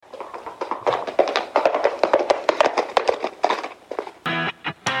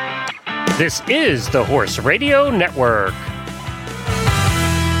This is the Horse Radio Network.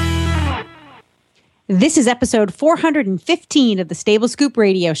 This is episode 415 of the Stable Scoop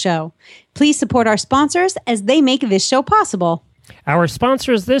Radio Show. Please support our sponsors as they make this show possible. Our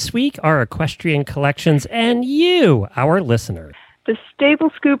sponsors this week are Equestrian Collections and you, our listener. The Stable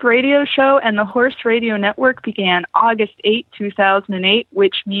Scoop Radio Show and the Horse Radio Network began August 8, 2008,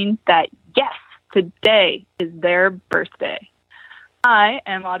 which means that, yes, today is their birthday. I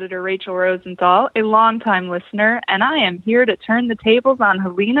am Auditor Rachel Rosenthal, a longtime listener, and I am here to turn the tables on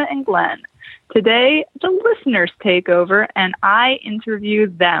Helena and Glenn. Today, the listeners take over, and I interview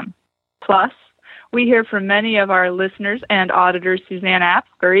them. Plus, we hear from many of our listeners, and Auditor Suzanne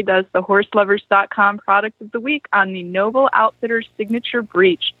Apsbury does the HorseLovers.com Product of the Week on the Noble Outfitters Signature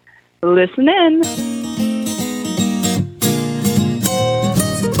Breech. Listen in.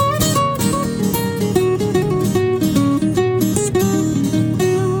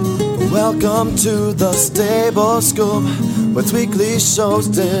 Welcome to the Stable Scoop, with weekly shows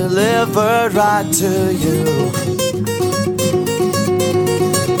delivered right to you.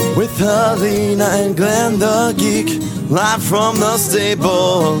 With Helena and Glenn the Geek, live from the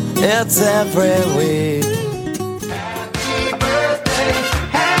stable, it's every week. Happy birthday,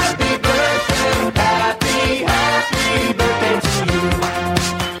 happy birthday, happy birthday to you.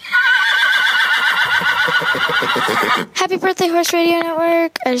 Happy birthday, Horse Radio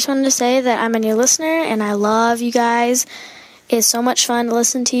Network. I just wanted to say that I'm a new listener and I love you guys. It's so much fun to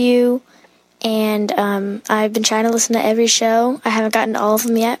listen to you. And I've been trying to listen to every show. I haven't gotten to all of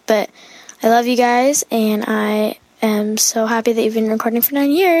them yet, but I love you guys. And I am so happy that you've been recording for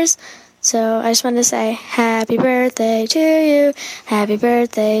 9 years. So I just wanted to say happy birthday to you. Happy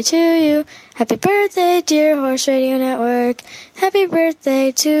birthday to you. Happy birthday, dear Horse Radio Network. Happy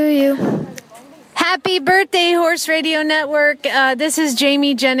birthday to you. Happy birthday, Horse Radio Network. This is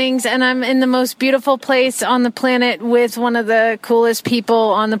Jamie Jennings, and I'm in the most beautiful place on the planet with one of the coolest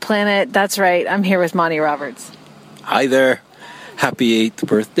people on the planet. That's right. I'm here with Monty Roberts. Hi there. Happy 8th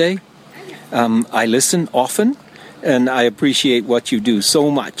birthday. I listen often, and I appreciate what you do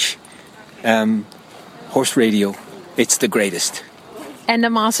so much. Horse Radio, it's the greatest. And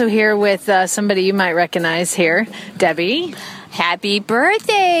I'm also here with somebody you might recognize here, Debbie. Happy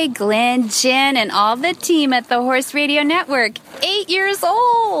birthday, Glenn, Jen, and all the team at the Horse Radio Network. 8 years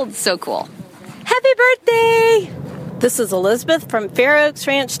old. So cool. Happy birthday! This is Elizabeth from Fair Oaks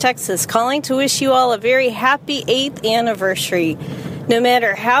Ranch, Texas, calling to wish you all a very happy 8th anniversary. No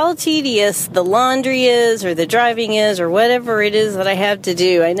matter how tedious the laundry is or the driving is or whatever it is that I have to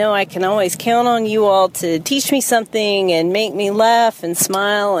do, I know I can always count on you all to teach me something and make me laugh and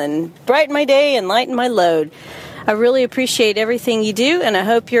smile and brighten my day and lighten my load. I really appreciate everything you do, and I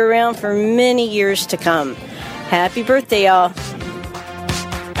hope you're around for many years to come. Happy birthday, y'all.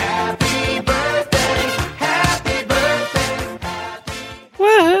 Happy birthday, happy birthday.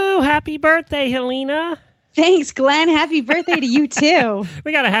 Woohoo! Happy birthday, Helena. Thanks, Glenn. Happy birthday to you, too.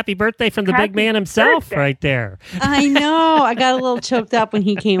 We got a happy birthday from the big man himself right there. I know. I got a little choked up when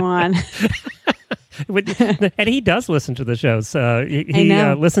he came on. And he does listen to the shows. He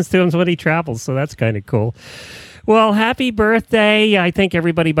listens to them when he travels, so that's kind of cool. Well, happy birthday. I think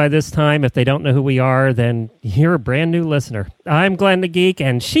everybody by this time, if they don't know who we are, then you're a brand new listener. I'm Glenn the Geek,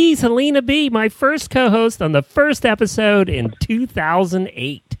 and she's Helena B., my first co-host on the first episode in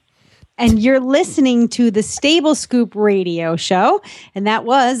 2008. And you're listening to the Stable Scoop Radio Show, and that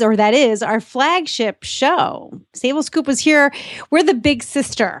is our flagship show. Stable Scoop was here. We're the big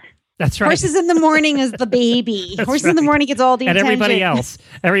sister. That's right. Horses in the morning is the baby. Horses in the morning gets all the attention. And everybody else.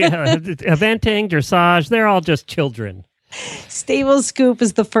 Eventing, dressage, they're all just children. Stable Scoop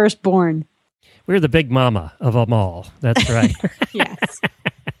is the firstborn. We're the big mama of them all. That's right. Yes.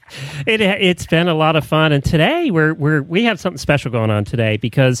 It's been a lot of fun, and today we have something special going on today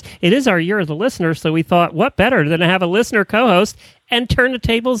because it is our year of the listener. So we thought, what better than to have a listener co-host and turn the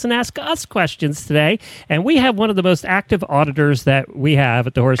tables and ask us questions today? And we have one of the most active auditors that we have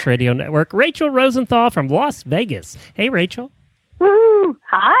at the Horse Radio Network, Rachel Rosenthal from Las Vegas. Hey, Rachel. Woo!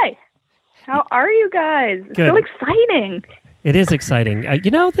 Hi. How are you guys? It's Good. so exciting. It is exciting.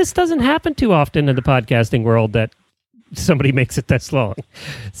 This doesn't happen too often in the podcasting world that somebody makes it this long.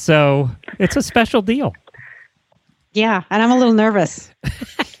 So it's a special deal. Yeah, and I'm a little nervous.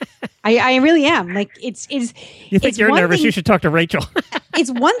 I really am. Like it's. You think you're nervous? You should talk to Rachel.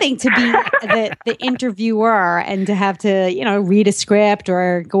 It's one thing to be the interviewer and to have to, read a script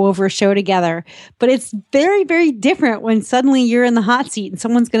or go over a show together. But it's very, very different when suddenly you're in the hot seat and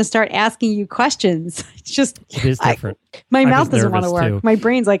someone's going to start asking you questions. It's just, it is different. My mouth doesn't want to work. Too. My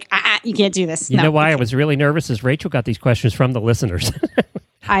brain's like, you can't do this. You know why I was really nervous is Rachel got these questions from the listeners.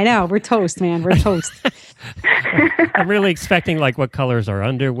 I know. We're toast, man. We're toast. I'm really expecting like what colors are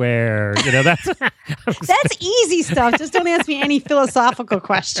underwear. That's That's easy stuff. Just don't ask me any philosophical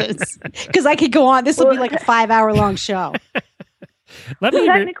questions because I could go on. This will be like a 5-hour long show.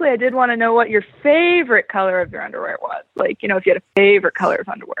 Technically, I did want to know what your favorite color of your underwear was. Like, if you had a favorite color of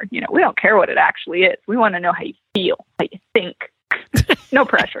underwear, we don't care what it actually is. We want to know how you feel, how you think. No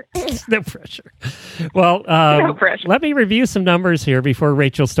pressure. No pressure. Well, no pressure. Let me review some numbers here before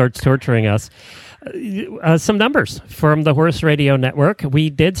Rachel starts torturing us. Some numbers from the Horse Radio Network. We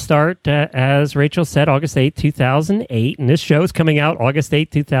did start, as Rachel said, August 8, 2008, and this show is coming out August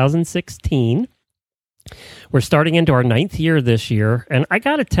 8, 2016. We're starting into our 9th year this year, and I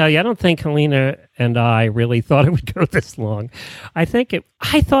got to tell you, I don't think Helena and I really thought it would go this long. I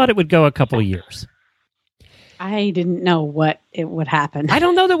thought it would go a couple of years. I didn't know what it would happen. I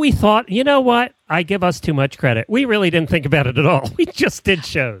don't know that we thought, you know what? I give us too much credit. We really didn't think about it at all. We just did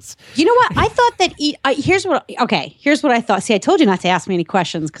shows. You know what? I thought that, here's what I thought. See, I told you not to ask me any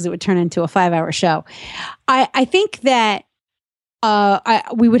questions because it would turn into a 5-hour show. I think that I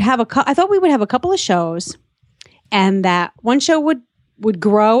thought we would have a couple of shows and that one show would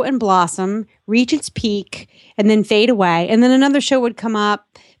grow and blossom, reach its peak, and then fade away. And then another show would come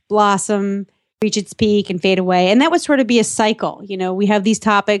up, blossom, reach its peak and fade away. And that would sort of be a cycle. We have these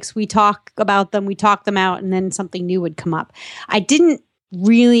topics, we talk about them, we talk them out, and then something new would come up. I didn't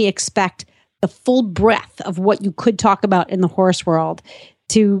really expect the full breadth of what you could talk about in the horse world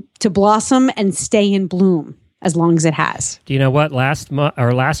to blossom and stay in bloom as long as it has. Do you know what? Last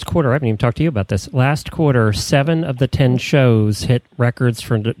quarter, I haven't even talked to you about this. Last quarter, 7 of the 10 shows hit records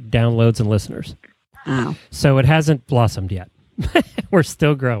for downloads and listeners. Wow. So it hasn't blossomed yet. We're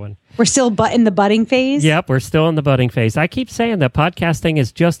still growing. We're still in the budding phase? Yep, we're still in the budding phase. I keep saying that podcasting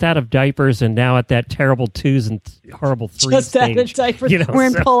is just out of diapers and now at that terrible 2s and horrible 3s just stage. Out of diapers. We're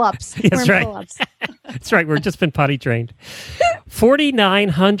in pull-ups. That's right. That's right. We've just been potty trained.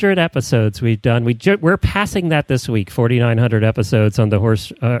 4,900 episodes we've done. We're passing that this week, 4,900 episodes on the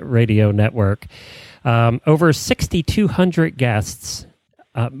Horse Radio Network. Over 6,200 guests.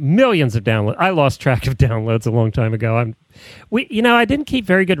 Millions of downloads. I lost track of downloads a long time ago. I didn't keep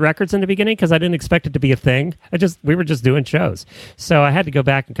very good records in the beginning because I didn't expect it to be a thing. We were just doing shows, so I had to go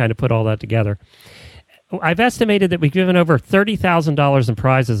back and kind of put all that together. I've estimated that we've given over $30,000 in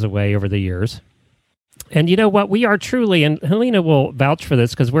prizes away over the years. And you know what? We are truly, and Helena will vouch for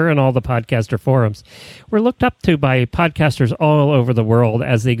this because we're in all the podcaster forums. We're looked up to by podcasters all over the world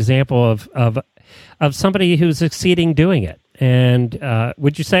as the example of somebody who's succeeding doing it. And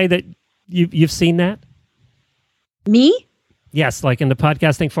would you say that you've seen that? Me? Yes, like in the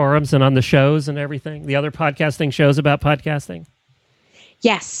podcasting forums and on the shows and everything, the other podcasting shows about podcasting?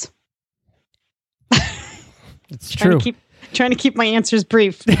 Yes. It's true. Trying to keep my answers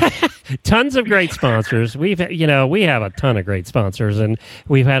brief. Tons of great sponsors. We have a ton of great sponsors, and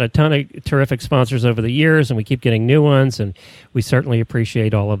we've had a ton of terrific sponsors over the years, and we keep getting new ones, and we certainly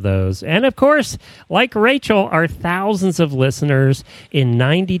appreciate all of those. And of course, like Rachel, our thousands of listeners in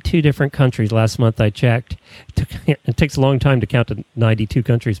 92 different countries. Last month I checked. It takes a long time to count to 92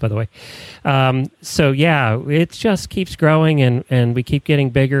 countries, by the way. So yeah, it just keeps growing, and we keep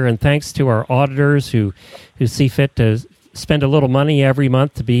getting bigger. And thanks to our auditors who see fit to spend a little money every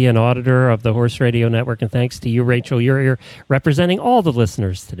month to be an auditor of the Horse Radio Network. And thanks to you, Rachel, you're here representing all the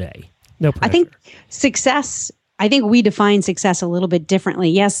listeners today. No pressure. I think we define success a little bit differently.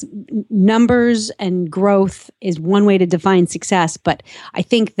 Yes, numbers and growth is one way to define success, but I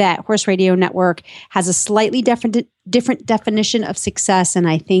think that Horse Radio Network has a slightly different definition of success, and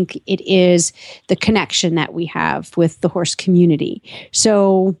I think it is the connection that we have with the horse community.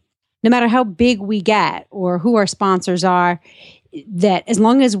 So no matter how big we get or who our sponsors are, that as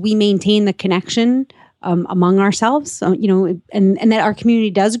long as we maintain the connection among ourselves, and that our community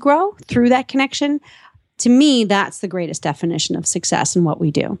does grow through that connection, to me, that's the greatest definition of success in what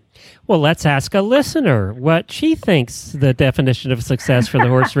we do. Well, let's ask a listener what she thinks the definition of success for the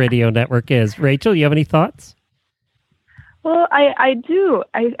Horse Radio Network is. Rachel, you have any thoughts? Well, I do.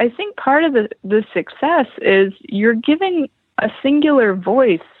 I think part of the success is you're giving a singular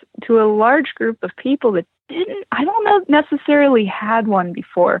voice to a large group of people that I don't know, necessarily had one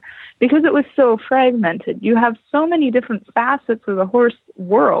before because it was so fragmented. You have so many different facets of the horse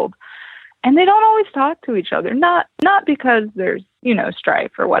world, and they don't always talk to each other. Not because there's,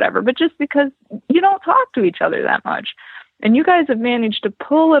 strife or whatever, but just because you don't talk to each other that much. And you guys have managed to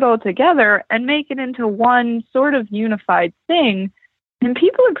pull it all together and make it into one sort of unified thing. And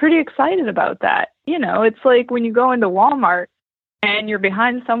people are pretty excited about that. It's like when you go into Walmart and you're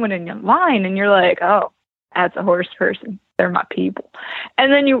behind someone in your line and you're like, oh, that's a horse person. they're my people.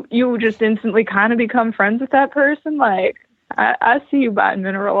 And then you just instantly kind of become friends with that person. Like, I see you buying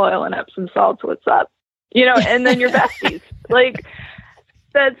mineral oil and Epsom salts. What's up? You know, and then you're besties. Like,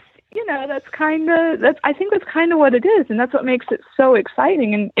 I think that's kind of what it is. And that's what makes it so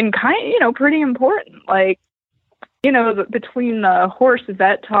exciting and kind of, you know, pretty important. Like, you know, between the horse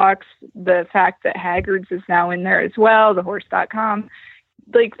vet talks, the fact that Haggard's is now in there as well, thehorse.com,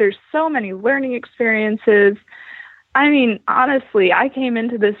 like, there's so many learning experiences. I mean, honestly, I came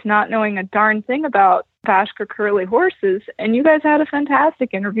into this not knowing a darn thing about Vashka Curly horses, and you guys had a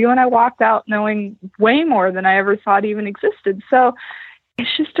fantastic interview, and I walked out knowing way more than I ever thought even existed. So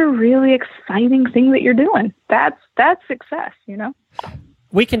it's just a really exciting thing that you're doing. That's success, you know?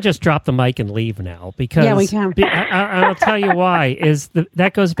 We can just drop the mic and leave now, because we can. I'll tell you why.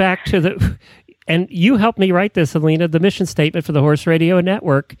 That goes back to the... And you helped me write this, Helena. The mission statement for the Horse Radio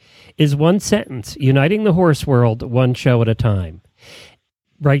Network is one sentence: uniting the horse world one show at a time.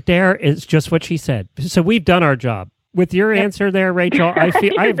 Right there is just what she said. So we've done our job. With your answer there, Rachel, I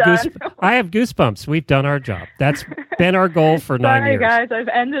feel I have goosebumps. We've done our job. That's been our goal for 9 years. Sorry, guys, I've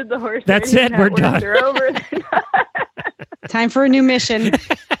ended the Horse That's Radio it. We're Network. done. They're over. Time for a new mission.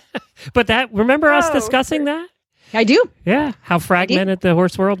 But remember us discussing that? I do. Yeah, how fragmented the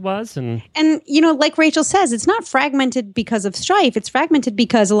horse world was. And you know, like Rachel says, it's not fragmented because of strife. It's fragmented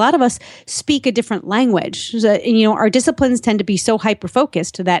because a lot of us speak a different language. So, you know, our disciplines tend to be so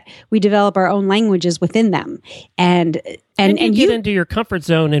hyper-focused that we develop our own languages within them. And you get into your comfort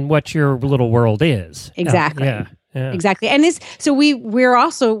zone in what your little world is. Exactly. Yeah. Exactly. And we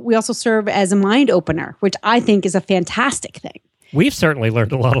also serve as a mind opener, which I think is a fantastic thing. We've certainly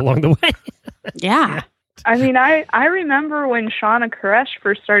learned a lot along the way. Yeah. I mean, I remember when Shauna Koresh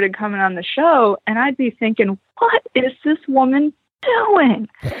first started coming on the show, and I'd be thinking, what is this woman doing?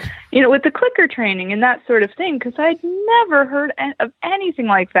 You know, with the clicker training and that sort of thing, because I'd never heard of anything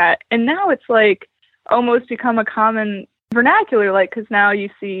like that. And now it's like almost become a common vernacular, like, because now you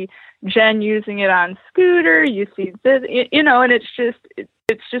see Jen using it on Scooter, you see this, you know, and it's just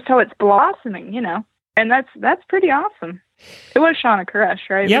how it's blossoming, you know, and that's pretty awesome. It was Shauna Koresh,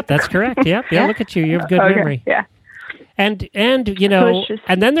 right? Yep, that's correct. Yep. Yeah, look at you. You have good memory. Yeah. And you know,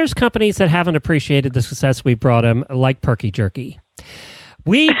 and then there's companies that haven't appreciated the success we brought them, like Perky Jerky.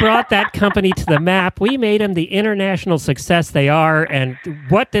 We brought that company to the map. We made them the international success they are. And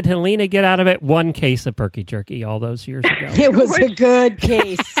what did Helena get out of it? One case of Perky Jerky all those years ago. It was a good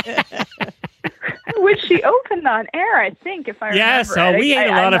case. Which she opened on air, I think, if I remember. Yes, so we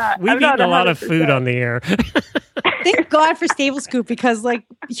ate we've eaten a lot of food on the air. Thank God for Stable Scoop, because like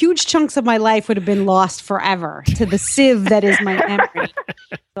huge chunks of my life would have been lost forever to the sieve that is my memory.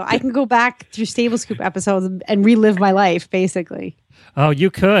 So I can go back through Stable Scoop episodes and relive my life, basically. Oh,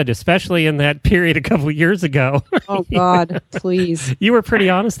 you could, especially in that period a couple of years ago. Oh, God, please. You were pretty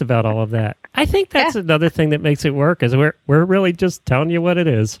honest about all of that. I think that's another thing that makes it work, is we're really just telling you what it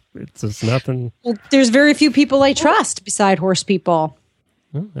is. It's just nothing. Well, there's very few people I trust beside horse people.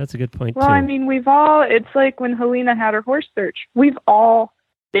 Well, that's a good point, well, too. I mean, it's like when Helena had her horse search. We've all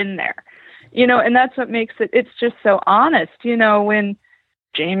been there, you know, and that's what makes it's just so honest. You know, when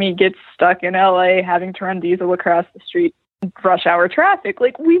Jamie gets stuck in LA having to run diesel across the street, rush hour traffic,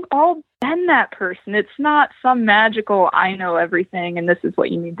 like, we've all been that person. It's not some magical, I know everything and this is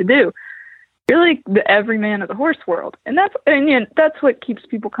what you need to do. You're like the everyman of the horse world. And that's what keeps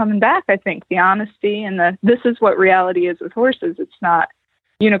people coming back, I think. The honesty and this is what reality is with horses. It's not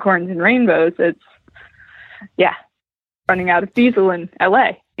unicorns and rainbows. It's, running out of diesel in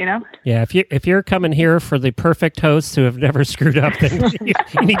LA, you know? Yeah, if you're coming here for the perfect hosts who have never screwed up, then you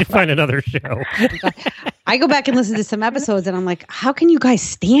need to find another show. I go back and listen to some episodes and I'm like, how can you guys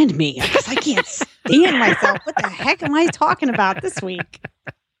stand me? Because I can't stand myself. What the heck am I talking about this week?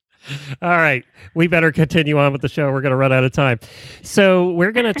 All right, we better continue on with the show. We're going to run out of time. So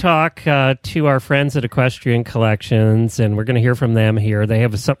we're going to talk to our friends at Equestrian Collections, and we're going to hear from them here. They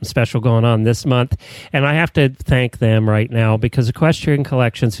have something special going on this month, and I have to thank them right now because Equestrian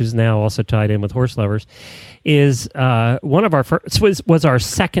Collections, who's now also tied in with Horse Lovers, is one of our first, was our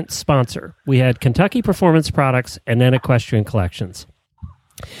second sponsor. We had Kentucky Performance Products and then Equestrian Collections.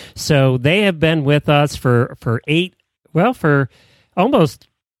 So they have been with us for almost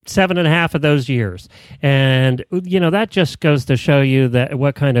 7.5 of those years. And, you know, that just goes to show you that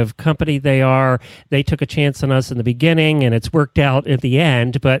what kind of company they are. They took a chance on us in the beginning, and it's worked out at the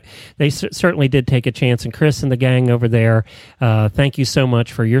end, but they certainly did take a chance. And Chris and the gang over there, thank you so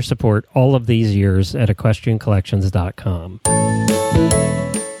much for your support all of these years at EquestrianCollections.com.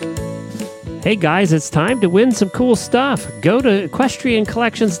 Hey guys, it's time to win some cool stuff. Go to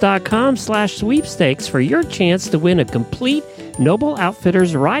equestriancollections.com/sweepstakes for your chance to win a complete Noble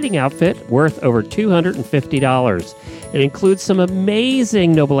Outfitters riding outfit worth over $250. It includes some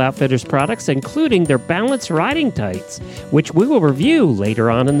amazing Noble Outfitters products, including their Balance riding tights, which we will review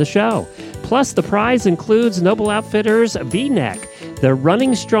later on in the show. Plus, the prize includes Noble Outfitters V-neck, the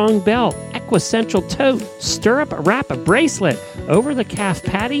Running Strong belt, Equicentral tote, stirrup wrap bracelet, over-the-calf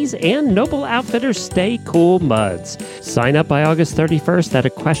patties, and Noble Outfitters Stay Cool muds. Sign up by August 31st at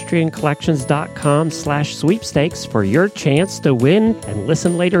equestriancollections.com/sweepstakes for your chance to win, and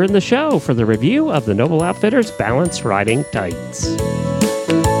listen later in the show for the review of the Noble Outfitters Balance riding tights.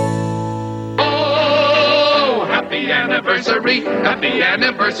 Happy anniversary, happy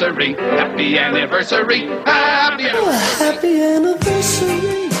anniversary, happy anniversary, happy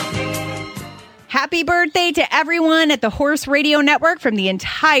anniversary. Happy birthday to everyone at the Horse Radio Network from the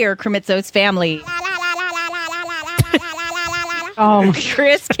entire Kremitzos family.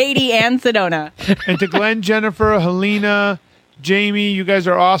 Chris, Katie, and Sedona. And to Glenn, Jennifer, Helena, Jamie, you guys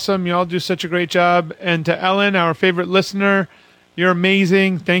are awesome. You all do such a great job. And to Ellen, our favorite listener, you're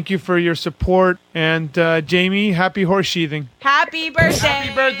amazing. Thank you for your support. And Jamie, happy horse sheathing. Happy birthday.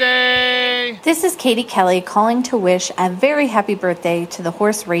 Happy birthday. This is Katie Kelly calling to wish a very happy birthday to the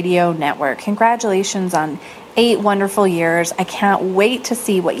Horse Radio Network. Congratulations on 8 wonderful years. I can't wait to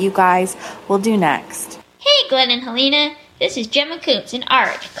see what you guys will do next. Hey, Glenn and Helena. This is Gemma Coombs and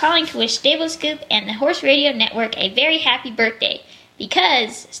Art calling to wish Stable Scoop and the Horse Radio Network a very happy birthday.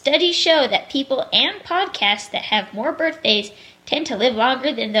 Because studies show that people and podcasts that have more birthdays tend to live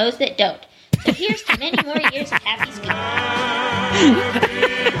longer than those that don't. So here's to many more years of happy Scoop.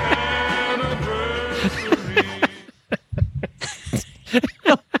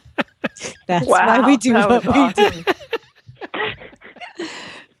 That's why we do what we do.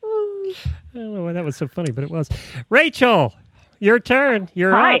 I don't know why that was so funny, but it was. Rachel, your turn.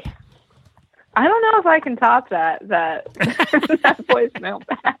 You're up. I don't know if I can top that voicemail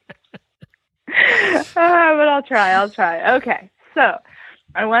back. But I'll try. Okay, so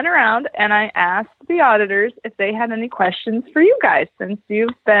I went around and I asked the auditors if they had any questions for you guys. Since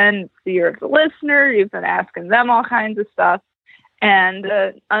you've been the listener, you've been asking them all kinds of stuff. And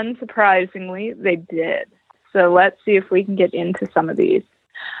unsurprisingly, they did. So let's see if we can get into some of these.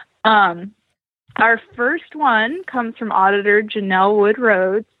 Our first one comes from auditor Janelle Wood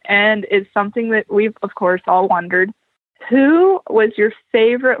Rhodes and is something that we've, of course, all wondered. Who was your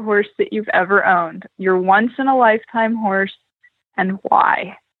favorite horse that you've ever owned? Your once-in-a-lifetime horse, and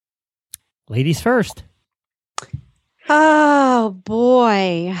why? Ladies first. Oh,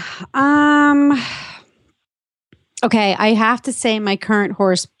 boy. Okay, I have to say my current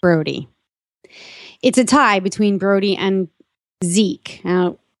horse, Brody. It's a tie between Brody and Zeke.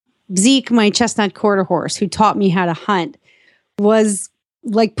 Now, Zeke, my chestnut quarter horse, who taught me how to hunt, was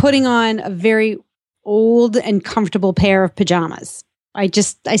like putting on a very old and comfortable pair of pajamas. I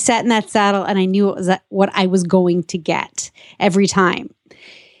sat in that saddle and I knew it was what I was going to get every time.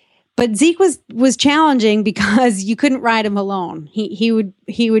 But Zeke was challenging because you couldn't ride him alone. He would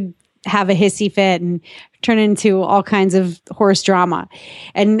have a hissy fit and turn into all kinds of horse drama.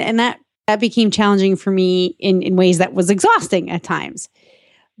 And that became challenging for me in ways that was exhausting at times.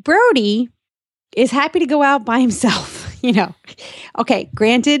 Brody is happy to go out by himself, Okay,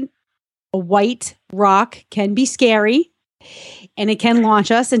 granted, a white rock can be scary and it can launch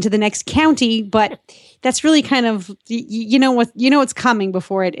us into the next county, but that's really kind of, what's coming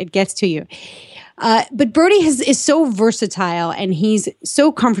before it gets to you. But Brody is so versatile and he's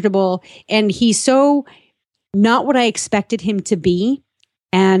so comfortable and he's so not what I expected him to be.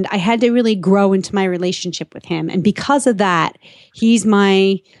 And I had to really grow into my relationship with him. And because of that, he's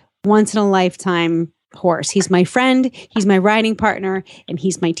my once-in-a-lifetime horse. He's my friend, he's my riding partner, and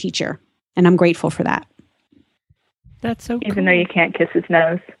he's my teacher. And I'm grateful for that. That's so cool. Even though you can't kiss his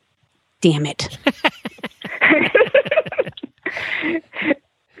nose. Damn it.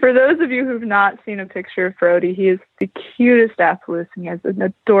 For those of you who've not seen a picture of Brody, he is the cutest Appaloosa and he has an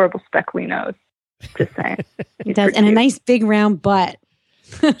adorable speckly nose. Just saying. He does. And a nice big round butt.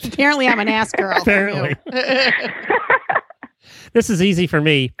 Apparently I'm an ass girl. Apparently. This is easy for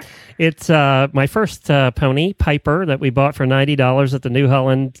me. It's my first pony, Piper, that we bought for $90 at the New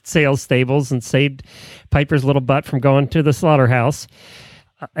Holland sales stables and saved Piper's little butt from going to the slaughterhouse.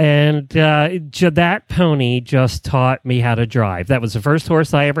 And that pony just taught me how to drive. That was the first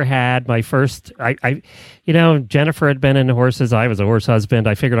horse I ever had. My first, Jennifer had been into horses. I was a horse husband.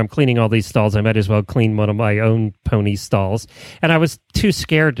 I figured I'm cleaning all these stalls. I might as well clean one of my own pony stalls. And I was too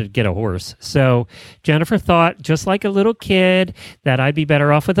scared to get a horse. So Jennifer thought, just like a little kid, that I'd be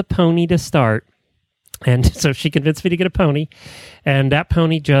better off with a pony to start. And so she convinced me to get a pony. And that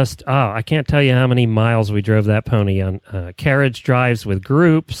pony just, I can't tell you how many miles we drove that pony on carriage drives with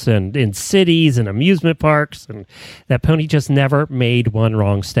groups and in cities and amusement parks. And that pony just never made one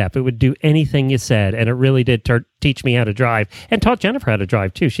wrong step. It would do anything you said. And it really did teach me how to drive and taught Jennifer how to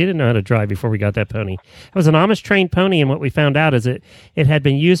drive too. She didn't know how to drive before we got that pony. It was an Amish trained pony. And what we found out is it had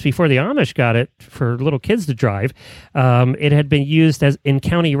been used before the Amish got it for little kids to drive. It had been used in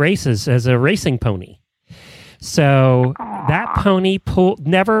county races as a racing pony. So that pony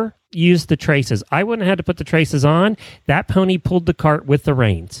never used the traces. I wouldn't have had to put the traces on. That pony pulled the cart with the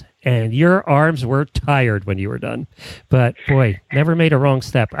reins. And your arms were tired when you were done. But, boy, never made a wrong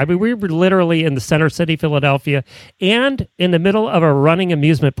step. I mean, we were literally in the center city, Philadelphia, and in the middle of a running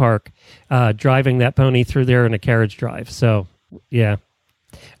amusement park, driving that pony through there in a carriage drive. So, yeah,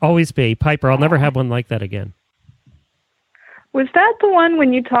 always be. Piper, I'll never have one like that again. Was that the one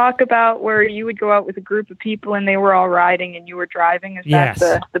when you talk about where you would go out with a group of people and they were all riding and you were driving? Is yes.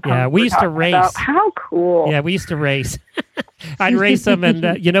 that the yeah, we used to race. About? How cool. Yeah, we used to race. I'd race them,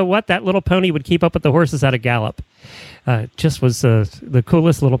 and you know what? That little pony would keep up with the horses at a gallop. Just was the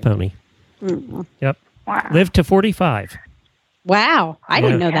coolest little pony. Mm. Yep. Wow. Lived to 45. Wow. I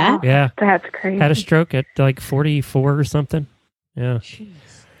didn't know that. Yeah. That's crazy. Had a stroke at like 44 or something. Yeah. Jeez.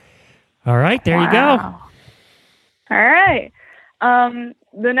 All right, there you go. All right.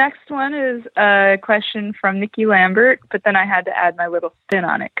 The next one is a question from Nikki Lambert, but then I had to add my little spin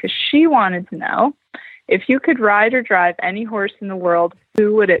on it because she wanted to know, if you could ride or drive any horse in the world,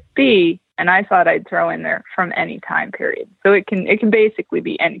 who would it be? And I thought I'd throw in there from any time period. So it can basically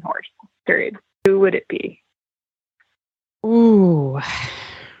be any horse, period. Who would it be? Ooh.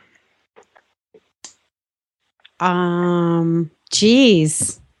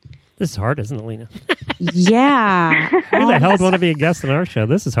 Geez. This is hard, isn't it, Lena? Yeah. Who the hell would want to be a guest on our show?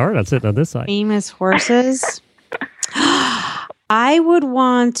 This is hard. I'm sitting on this side. Famous horses. I would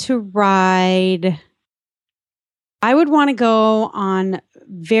want to go on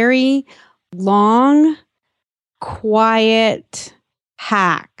very long, quiet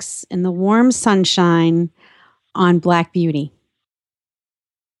hacks in the warm sunshine on Black Beauty.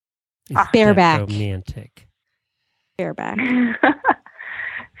 Bareback. Romantic. Bareback.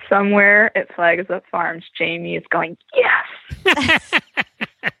 Somewhere at Flags Up Farms, Jamie is going, yes!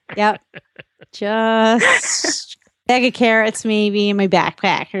 Yep. Just bag of carrots maybe in my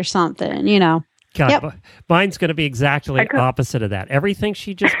backpack or something, you know. God, yep. Mine's going to be exactly opposite of that. Everything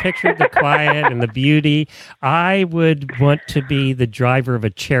she just pictured, the quiet and the beauty, I would want to be the driver of a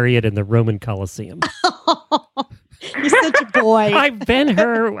chariot in the Roman Colosseum. You're such a boy. I've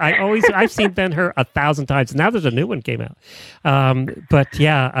I've seen Ben-Hur 1,000 times. Now there's a new one came out. But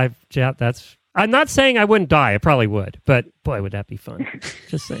yeah, I'm not saying I wouldn't die. I probably would, but boy, would that be fun.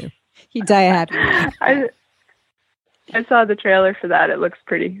 Just saying. You'd die happy. I saw the trailer for that. It looks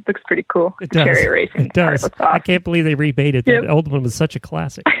pretty cool. It does. Chariot racing. It does. Awesome. I can't believe they remade it. Yep. The old one was such a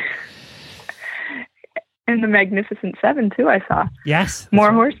classic. And the Magnificent Seven too, I saw. Yes.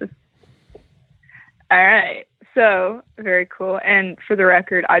 More horses. All right. So very cool. And for the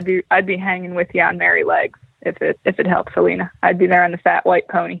record, I'd be hanging with you on Merry Legs if it helps, Alina. I'd be there on the fat white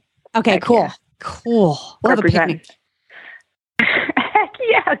pony. Okay, Heck cool. Yeah. Cool. We'll have a picnic. Heck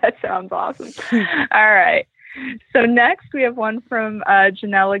yeah, that sounds awesome. All right. So next we have one from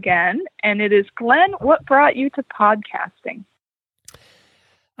Janelle again, and it is, Glenn, what brought you to podcasting?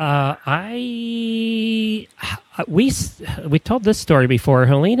 We told this story before.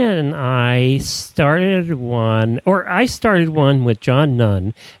 Helena and I started one with John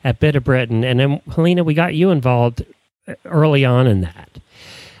Nunn at Bit of Britain, and then Helena, we got you involved early on in that.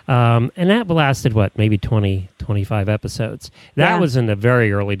 And that lasted, maybe 20, 25 episodes. That was in the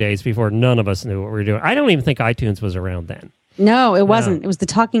very early days before none of us knew what we were doing. I don't even think iTunes was around then. No, it wasn't. It was the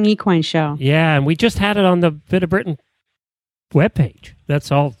Talking Equine Show. Yeah, and we just had it on the Bit of Britain webpage. That's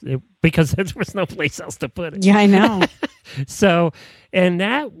all, because there was no place else to put it. Yeah, I know. So, and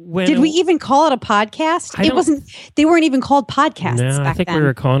that when... Did we even call it a podcast? They weren't even called podcasts No, back I think then. we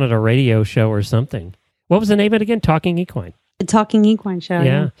were calling it a radio show or something. What was the name of it again? Talking Equine. The Talking Equine Show.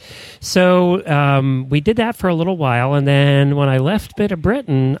 Yeah. So we did that for a little while. And then when I left Bit of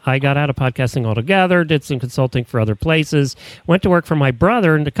Britain, I got out of podcasting altogether, did some consulting for other places, went to work for my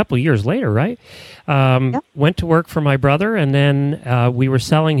brother, and a couple of years later, right? Went to work for my brother, and then we were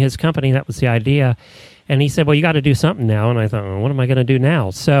selling his company. That was the idea. And he said, well, you got to do something now. And I thought, well, what am I going to do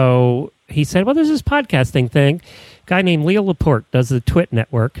now? So he said, well, there's this podcasting thing. A guy named Leo Laporte does the Twit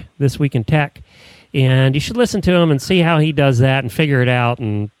Network, This Week in Tech. And you should listen to him and see how he does that and figure it out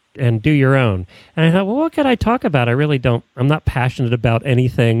and do your own. And I thought, well, what could I talk about? I'm not passionate about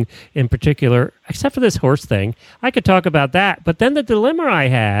anything in particular, except for this horse thing. I could talk about that. But then the dilemma I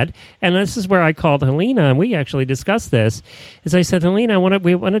had, and this is where I called Helena, and we actually discussed this, is I said, Helena,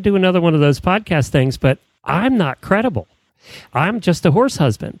 we want to do another one of those podcast things, but I'm not credible. I'm just a horse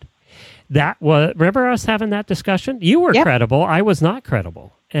husband. Remember us having that discussion? You were credible. I was not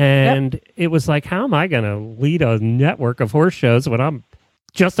credible. And it was like, how am I going to lead a network of horse shows when I'm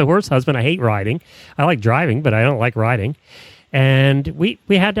just a horse husband? I hate riding. I like driving, but I don't like riding. And we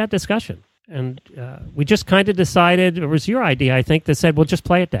had that discussion. And we just kind of decided, it was your idea, I think, that said, well, just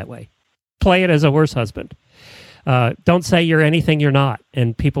play it that way. Play it as a horse husband. Don't say you're anything you're not.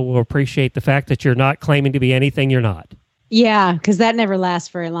 And people will appreciate the fact that you're not claiming to be anything you're not. Yeah, because that never lasts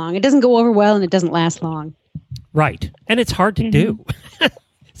very long. It doesn't go over well, and it doesn't last long. Right. And it's hard to do.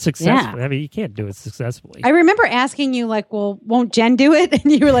 Successfully. Yeah. I mean, you can't do it successfully. I remember asking you, like, well, won't Jen do it?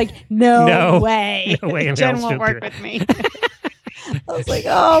 And you were like, no way. No way. Jen won't work with me. I was like,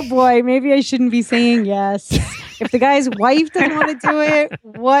 oh, boy, maybe I shouldn't be saying yes. If the guy's wife doesn't want to do it,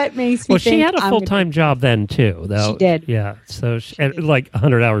 what makes me think she had a full-time job then, too, though. She did. Yeah. So, like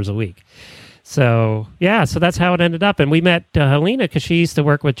 100 hours a week. So, yeah, so that's how it ended up. And we met Helena because she used to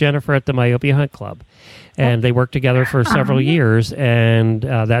work with Jennifer at the Myopia Hunt Club. And they worked together for several years. And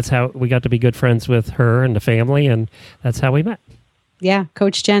that's how we got to be good friends with her and the family. And that's how we met. Yeah,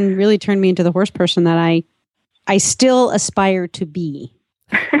 Coach Jen really turned me into the horse person that I still aspire to be.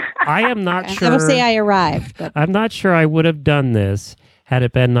 I am not sure. I will say I arrived. But I'm not sure I would have done this had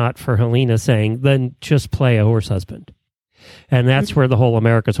it been not for Helena saying, then just play a horse husband. And that's where the whole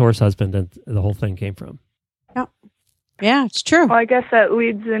America's Horse Husband and the whole thing came from. Yeah, it's true. Well, I guess that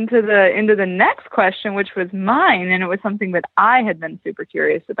leads into the next question, which was mine, and it was something that I had been super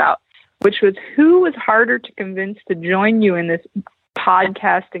curious about, which was who was harder to convince to join you in this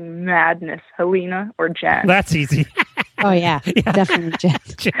podcasting madness, Helena or Jen? That's easy. Oh, yeah. Definitely Jen.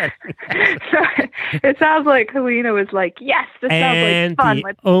 So it sounds like Helena was like, yes, this sounds like fun.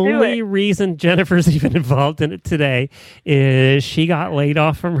 Let's do it. The only reason Jennifer's even involved in it today is she got laid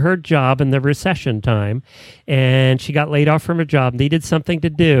off from her job in the recession time, and she got laid off from her job, needed something to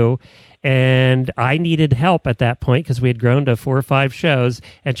do, and I needed help at that point because we had grown to 4 or 5 shows.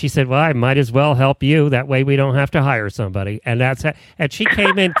 And she said, well, I might as well help you. That way we don't have to hire somebody. And and she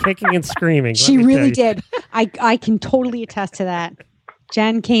came in kicking and screaming. She really did. I can totally attest to that.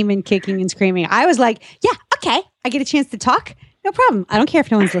 Jen came in kicking and screaming. I was like, yeah, okay. I get a chance to talk. No problem. I don't care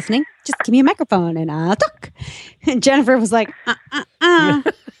if no one's listening. Just give me a microphone and I'll talk. And Jennifer was like,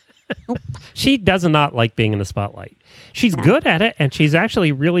 She does not like being in the spotlight. She's good at it, and she's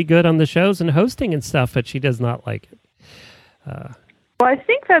actually really good on the shows and hosting and stuff, but she does not like it. Well, I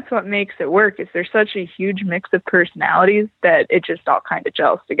think that's what makes it work, is there's such a huge mix of personalities that it just all kind of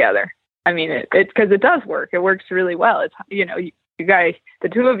gels together. I mean, because it does work. It works really well. It's, you guys, the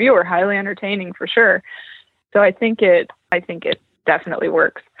two of you are highly entertaining for sure. So I think it definitely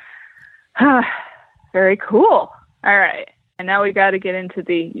works. Very cool. All right. And now we got to get into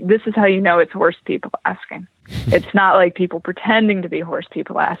this is how you know it's horse people asking. It's not like people pretending to be horse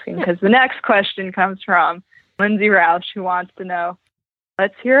people asking, because the next question comes from Lindsay Roush, who wants to know,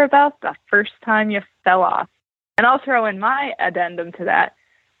 let's hear about the first time you fell off. And I'll throw in my addendum to that,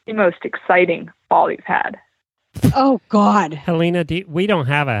 the most exciting fall you've had. Oh, God. Helena, we don't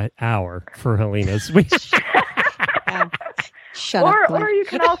have an hour for Helena's. Shut up. Or you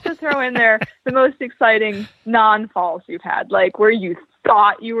can also throw in there the most exciting non-falls you've had, like where you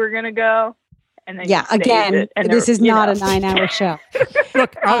thought you were going to go. And then again, this is not a 9-hour show.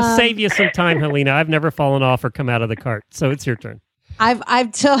 Look, I'll save you some time, Helena. I've never fallen off or come out of the cart, so it's your turn.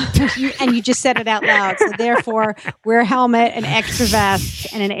 I've told you, and you just said it out loud. So therefore, wear a helmet, an extra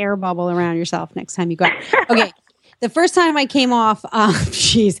vest, and an air bubble around yourself next time you go out. Okay. The first time I came off,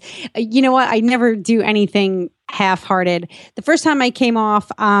 you know what? I never do anything half-hearted. The first time I came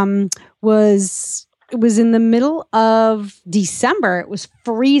off was in the middle of December. It was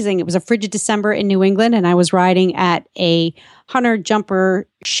freezing. It was a frigid December in New England, and I was riding at a hunter jumper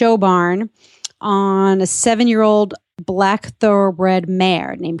show barn on a 7-year-old black thoroughbred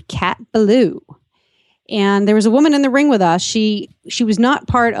mare named Cat Ballou. And there was a woman in the ring with us. She was not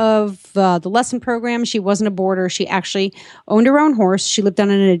part of the lesson program. She wasn't a boarder. She actually owned her own horse. She lived on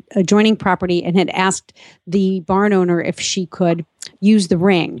an adjoining property and had asked the barn owner if she could use the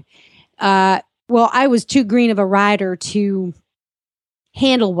ring. Well, I was too green of a rider to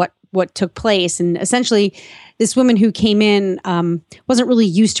handle what took place. And essentially, this woman who came in wasn't really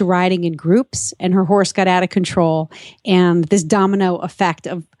used to riding in groups, and her horse got out of control. And this domino effect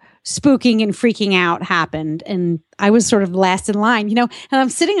of spooking and freaking out happened. And I was sort of last in line, and I'm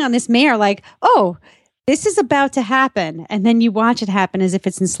sitting on this mare like, oh, this is about to happen. And then you watch it happen as if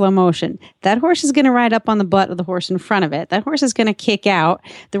it's in slow motion. That horse is going to ride up on the butt of the horse in front of it. That horse is going to kick out.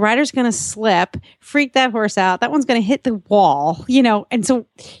 The rider's going to slip, freak that horse out. That one's going to hit the wall, and so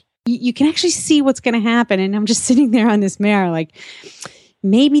you can actually see what's going to happen. And I'm just sitting there on this mare like,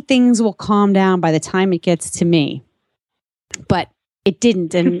 maybe things will calm down by the time it gets to me. But it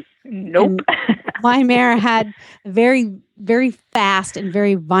didn't. And nope. And my mare had a very, very fast and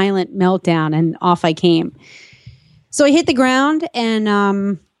very violent meltdown, and off I came. So I hit the ground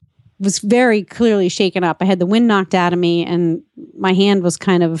and was very clearly shaken up. I had the wind knocked out of me, and my hand was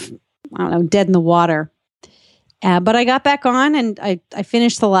kind of, dead in the water. But I got back on, and I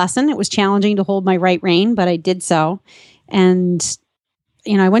finished the lesson. It was challenging to hold my right rein, but I did so. And,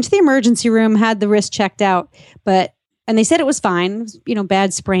 I went to the emergency room, had the wrist checked out, and they said it was fine. It was,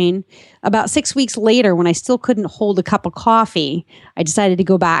 bad sprain. About 6 weeks later, when I still couldn't hold a cup of coffee, I decided to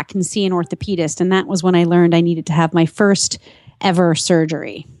go back and see an orthopedist. And that was when I learned I needed to have my first ever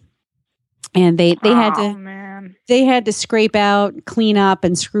surgery. And they had to scrape out, clean up,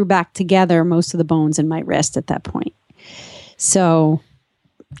 and screw back together most of the bones in my wrist at that point. So,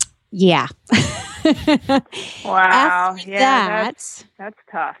 yeah. Wow. After yeah, that's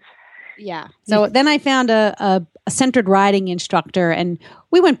tough. Yeah. So then I found a centered riding instructor, and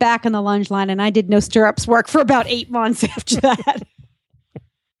we went back on the lunge line, and I did no stirrups work for about 8 months after that.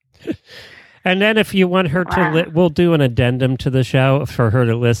 And then if you want her to, we'll do an addendum to the show for her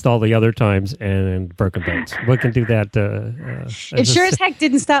to list all the other times and broken bones. We can do that. It sure as heck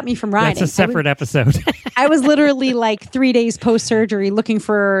didn't stop me from riding. That's a separate episode. I was literally like 3 days post-surgery looking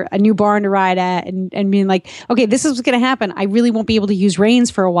for a new barn to ride at and being like, okay, this is what's going to happen. I really won't be able to use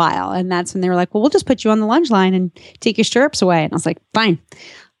reins for a while. And that's when they were like, well, we'll just put you on the lunge line and take your stirrups away. And I was like, fine,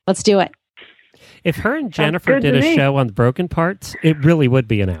 let's do it. If her and Jennifer did a show on the broken parts, it really would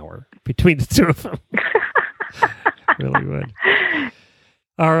be an hour between the two of them. Really would.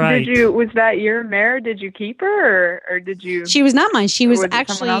 All right. Was that your mare? Did you keep her or did you? She was not mine. She was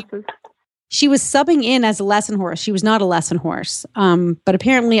actually, she was subbing in as a lesson horse. She was not a lesson horse. But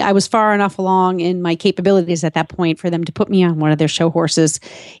apparently I was far enough along in my capabilities at that point for them to put me on one of their show horses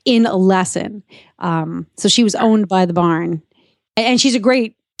in a lesson. So she was owned by the barn, and she was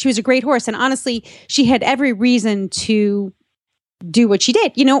a great horse. And honestly, she had every reason to do what she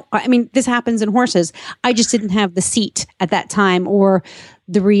did. This happens in horses. I just didn't have the seat at that time or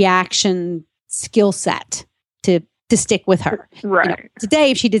the reaction skill set to stick with her. Right.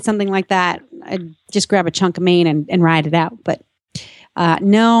 Today, if she did something like that, I'd just grab a chunk of mane and ride it out. But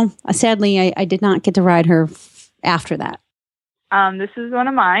no, sadly, I did not get to ride her after that. This is one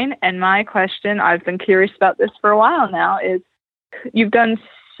of mine. And my question, I've been curious about this for a while now, is you've done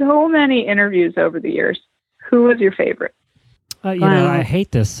so many interviews over the years. Who was your favorite? I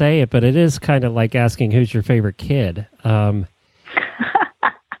hate to say it, but it is kind of like asking who's your favorite kid.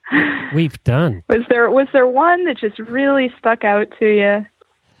 We've done. Was there one that just really stuck out to you?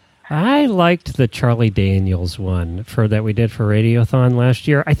 I liked the Charlie Daniels one that we did for Radiothon last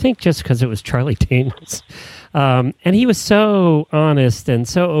year. I think just because it was Charlie Daniels. And he was so honest and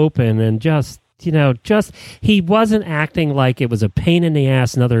so open and just he wasn't acting like it was a pain in the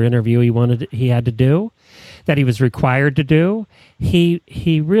ass another interview he had to do, that he was required to do.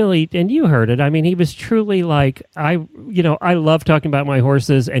 He really, and you heard it. I mean, he was truly like, I love talking about my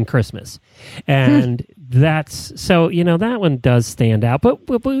horses and Christmas. And that's, so, that one does stand out.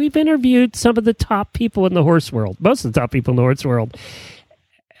 But we've interviewed some of the top people in the horse world, most of the top people in the horse world.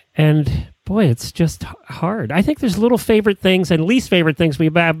 And boy, it's just hard. I think there's little favorite things and least favorite things we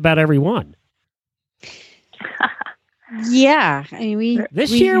have about every one. Yeah. I mean,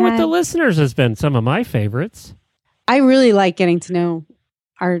 this year with the listeners has been some of my favorites. I really like getting to know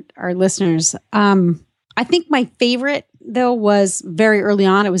our listeners. I think my favorite, though, was very early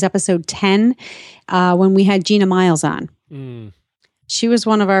on. It was episode 10 when we had Gina Miles on. She was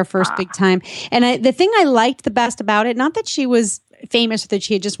one of our first big time. And the thing I liked the best about it, not that she was famous or that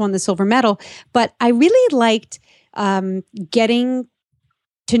she had just won the silver medal, but I really liked getting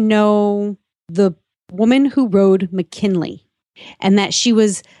to know the woman who rode McKinley, and that she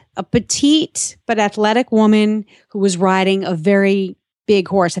was a petite but athletic woman who was riding a very big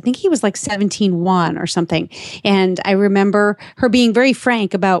horse. I think he was like 17-1 or something. And I remember her being very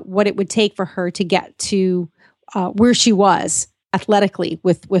frank about what it would take for her to get to where she was athletically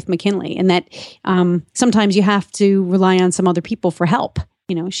with McKinley, and that sometimes you have to rely on some other people for help.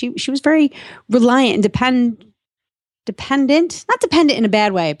 You know, she was very reliant and dependent, not dependent in a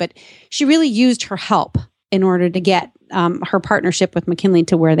bad way, but she really used her help in order to get her partnership with McKinley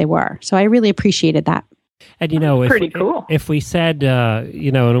to where they were. So I really appreciated that. And, you know, if we said,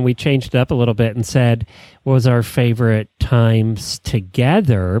 you know, and we changed it up a little bit and said, what was our favorite times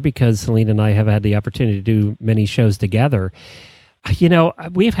together? Because Helena and I have had the opportunity to do many shows together. You know,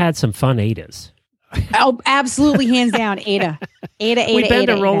 we've had some fun Adas. Oh, absolutely, hands down, Ada. We've been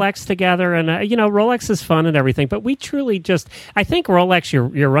to Rolex together, and you know, Rolex is fun and everything, but we truly just, I think Rolex,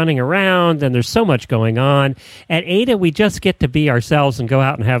 you're running around, and there's so much going on. At Ada, we just get to be ourselves and go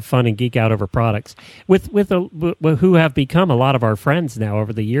out and have fun and geek out over products with who have become a lot of our friends now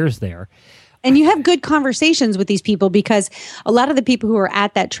over the years there. And you have good conversations with these people because a lot of the people who are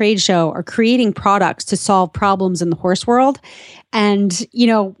at that trade show are creating products to solve problems in the horse world. And, you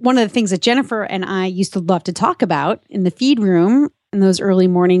know, one of the things that Jennifer and I used to love to talk about in the feed room in those early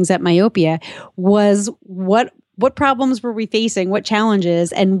mornings at Myopia was what problems were we facing, what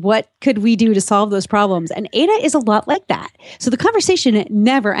challenges, and what could we do to solve those problems? And Ada is a lot like that. So the conversation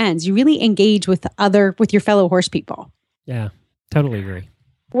never ends. You really engage with your fellow horse people. Yeah, totally agree.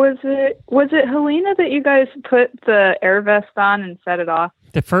 Was it Helena that you guys put the air vest on and set it off?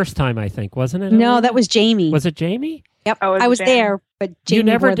 The first time, I think, wasn't it? No, Helena? that was Jamie. Was it Jamie? Yep, I was there, but Jamie you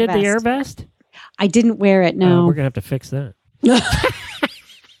never wore did the the air vest? I didn't wear it. No, we're gonna have to fix that.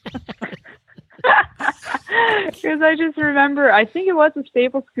 Because I just remember, I think it was a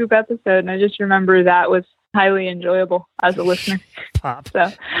Stable Scoop episode, and I just remember that was highly enjoyable as a listener. Pop.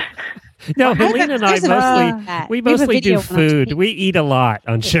 So. No, Helena and I mostly do food. We eat a lot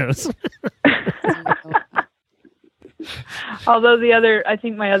on shows. Although I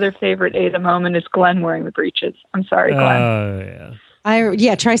think my other favorite Ada moment is Glenn wearing the breeches. I'm sorry, Glenn. Oh,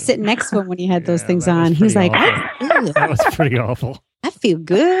 yeah. Try sitting next to him when he had those things on. He's like, that was pretty awful. I feel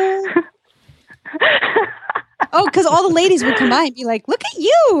good. Oh, because all the ladies would come by and be like, look at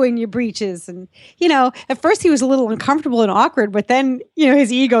you in your breeches. And, you know, at first he was a little uncomfortable and awkward, but then, you know,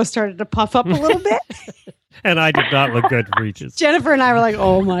 his ego started to puff up a little bit. And I did not look good in breeches. Jennifer and I were like,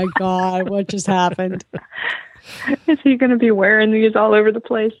 oh my God, what just happened? Is he going to be wearing these all over the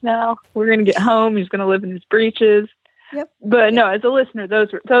place now? We're going to get home. He's going to live in his breeches. Yep. But no, as a listener,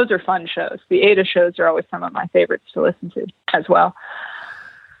 those are fun shows. The Ada shows are always some of my favorites to listen to as well.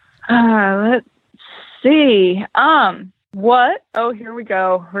 Let's see. What? Oh, here we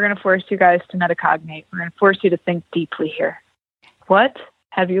go. We're going to force you guys to metacognate. We're going to force you to think deeply here. What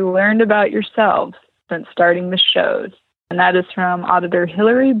have you learned about yourselves since starting the shows? And that is from Auditor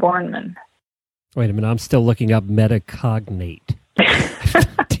Hillary Bornman. Wait a minute. I'm still looking up metacognate.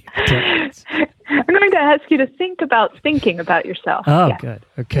 I'm going to ask you to think about thinking about yourself. Oh, yeah. Good.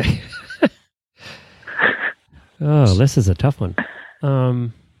 Okay. Oh, this is a tough one.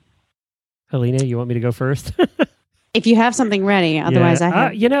 Helena, you want me to go first? If you have something ready, otherwise I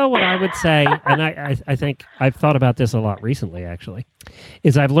have. You know what I would say, and I think I've thought about this a lot recently, actually,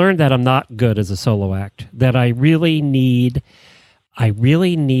 is I've learned that I'm not good as a solo act, that I really need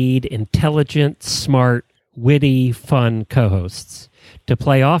intelligent, smart, witty, fun co-hosts to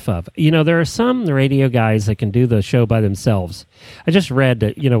play off of. You know, there are some radio guys that can do the show by themselves. I just read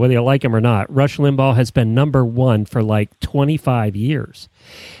that, you know, whether you like him or not, Rush Limbaugh has been number one for like 25 years.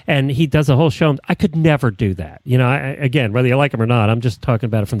 And he does a whole show. I could never do that. You know, again, whether you like him or not, I'm just talking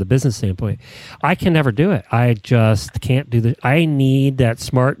about it from the business standpoint. I can never do it. I just can't do that. I need that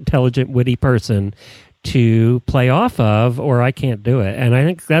smart, intelligent, witty person to play off of, or I can't do it. And I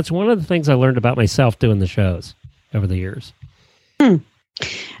think that's one of the things I learned about myself doing the shows over the years. And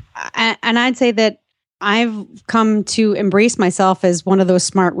I'd say that I've come to embrace myself as one of those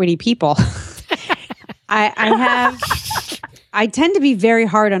smart, witty people. I tend to be very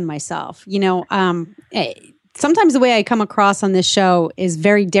hard on myself. You know, sometimes the way I come across on this show is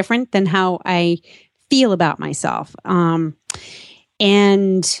very different than how I feel about myself. And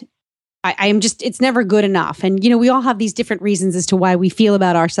I'm just, it's never good enough. And, you know, we all have these different reasons as to why we feel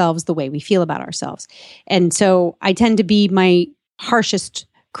about ourselves the way we feel about ourselves. And so I tend to be my harshest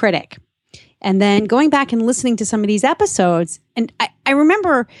critic. And then going back and listening to some of these episodes, and I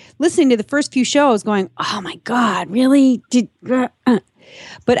remember listening to the first few shows going, oh my God, really? But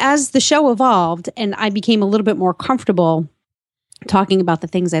as the show evolved and I became a little bit more comfortable talking about the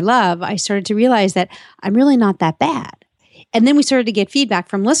things I love, I started to realize that I'm really not that bad. And then we started to get feedback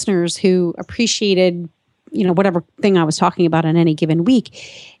from listeners who appreciated, whatever thing I was talking about on any given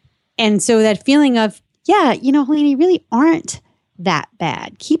week. And so that feeling of, Helena, you really aren't that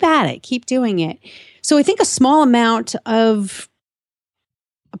bad. Keep at it. Keep doing it. So I think a small amount of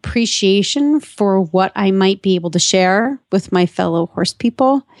appreciation for what I might be able to share with my fellow horse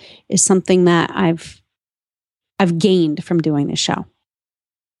people is something that I've gained from doing this show.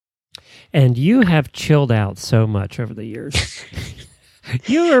 And you have chilled out so much over the years.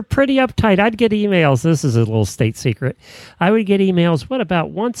 You were pretty uptight. I'd get emails. This is a little state secret. I would get emails, what about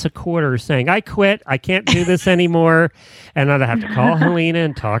once a quarter, saying, I quit. I can't do this anymore. And I'd have to call Helena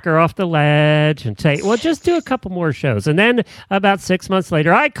and talk her off the ledge and say, well, just do a couple more shows. And then about 6 months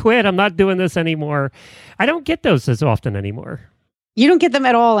later, I quit. I'm not doing this anymore. I don't get those as often anymore. You don't get them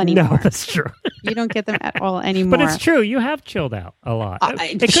at all anymore. No, that's true. You don't get them at all anymore. But it's true. You have chilled out a lot.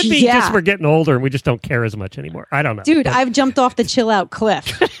 It could be just we're getting older and we just don't care as much anymore. I don't know. Dude, I've jumped off the chill out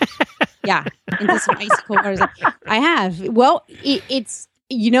cliff. Into some icy cold waters. I have. Well, it's,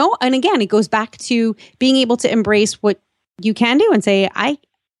 and again, it goes back to being able to embrace what you can do and say,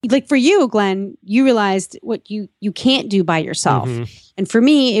 like for you, Glenn, you realized what you can't do by yourself. Mm-hmm. And for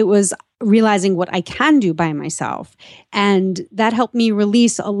me, it was realizing what I can do by myself. And that helped me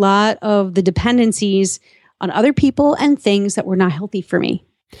release a lot of the dependencies on other people and things that were not healthy for me.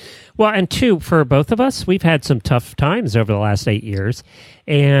 Well, and two, for both of us, we've had some tough times over the last 8 years.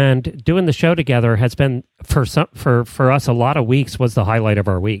 And doing the show together has been, for us, a lot of weeks was the highlight of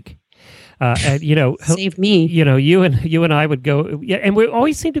our week. And saved me. You and I would go, and we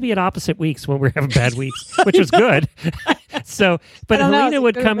always seem to be at opposite weeks when we're having bad weeks, which was good. So, but Helena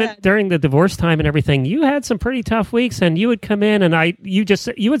would come in during the divorce time and everything. You had some pretty tough weeks, and you would come in, and you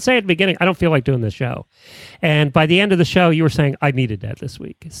would say at the beginning, I don't feel like doing this show, and by the end of the show, you were saying, I needed that this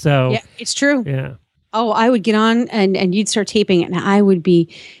week. So yeah, it's true. Yeah. Oh, I would get on and you'd start taping it, and I would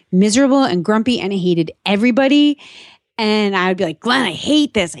be miserable and grumpy, and I hated everybody. And I would be like, Glenn, I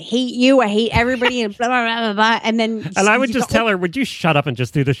hate this. I hate you. I hate everybody. And blah, blah, blah, blah, blah. And then... And I would just tell her, would you shut up and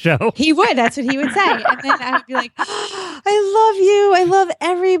just do the show? He would. That's what he would say. And then I would be like, I love you. I love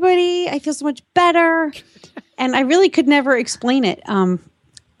everybody. I feel so much better. And I really could never explain it.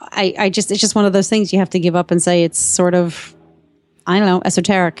 It's just one of those things you have to give up and say it's sort of, I don't know,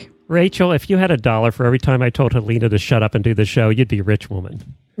 esoteric. Rachel, if you had $1 for every time I told Helena to shut up and do the show, you'd be a rich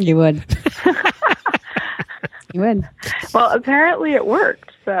woman. You would. You would. Well, apparently it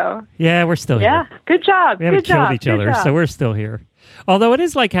worked. So yeah, we're still here. Yeah, good job. We haven't killed each other, so we're still here. Although it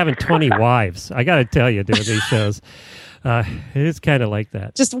is like having 20 wives. I got to tell you, doing these shows, it is kind of like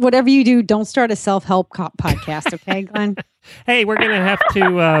that. Just whatever you do, don't start a self-help podcast, okay, Glenn? Hey, we're gonna have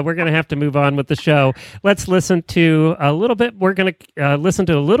to move on with the show. Let's listen to a little bit. We're gonna listen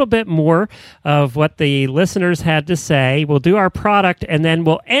to a little bit more of what the listeners had to say. We'll do our product, and then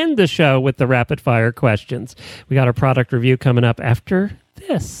we'll end the show with the rapid fire questions. We got our product review coming up after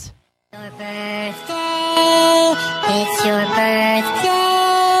this. Your birthday, it's your birthday.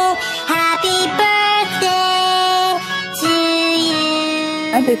 Happy birthday to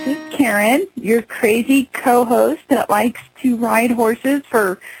you. This is Karen, your crazy co-host that likes to ride horses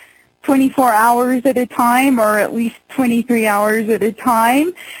for 24 hours at a time, or at least 23 hours at a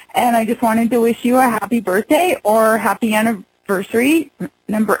time. And I just wanted to wish you a happy birthday or happy anniversary.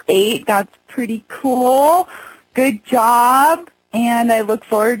 Number 8, that's pretty cool. Good job. And I look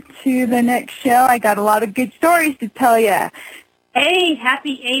forward to the next show. I got a lot of good stories to tell you. Hey,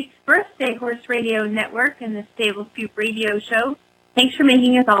 happy 8th birthday, Horse Radio Network and the Stable Scoop Radio Show. Thanks for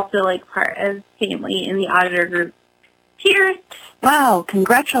making us all feel like part of family in the auditor group. Cheers! Wow,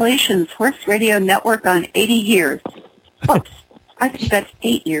 congratulations, Horse Radio Network on 80 years. Oops, I think that's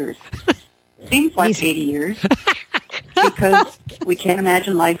 8 years. Seems like 80 years because we can't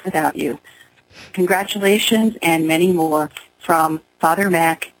imagine life without you. Congratulations and many more from Father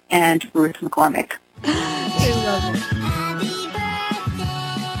Mac and Ruth McCormick. Happy birthday.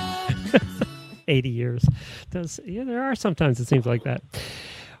 80 years. There are sometimes it seems like that.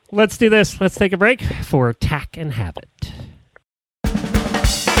 Let's do this. Let's take a break for Tack and Habit.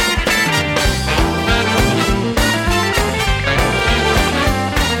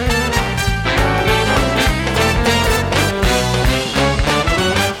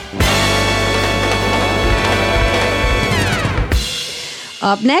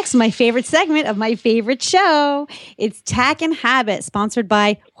 Up next, my favorite segment of my favorite show. It's Tack and Habit, sponsored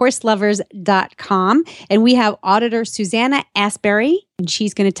by horselovers.com. And we have auditor Susanna Asbury, and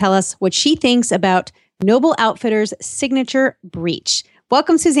she's going to tell us what she thinks about Noble Outfitters' signature breech.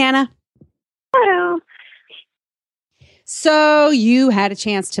 Welcome, Susanna. Hello. So you had a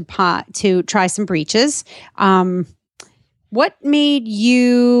chance to try some breeches. What made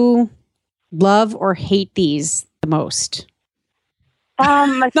you love or hate these the most?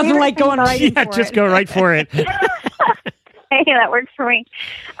 Nothing like going right in Yeah, for just it. go right for it. Hey, that works for me.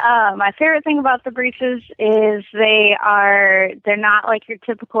 My favorite thing about the breeches is they're not like your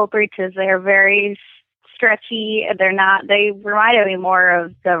typical breeches. They're very stretchy. They reminded me more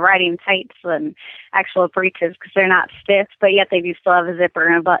of the riding tights than actual breeches because they're not stiff, but yet they do still have a zipper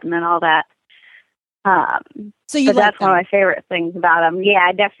and a button and all that. So you like that's them? one of my favorite things about them. Yeah,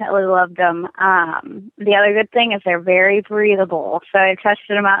 I definitely loved them. The other good thing is they're very breathable. So I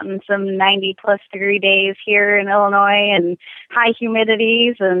tested them out in some 90-plus degree days here in Illinois and high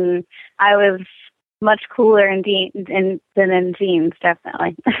humidities, and I was much cooler than in jeans,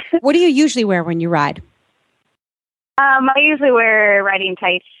 definitely. What do you usually wear when you ride? I usually wear riding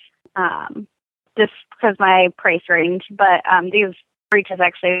tights, just because my price range. But these breeches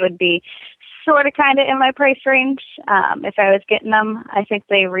actually would be sort of kind of in my price range if I was getting them. I think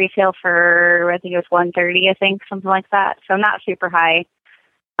they retail for, I think it was $130, I think, something like that. So not super high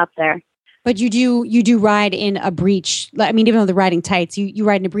up there. But you do ride in a breech. I mean, even though they're riding tights, you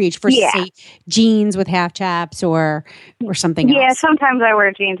ride in a breech versus say jeans with half chaps or something else. Yeah, sometimes I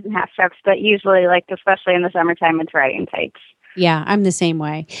wear jeans and half chaps, but usually, like especially in the summertime, it's riding tights. Yeah, I'm the same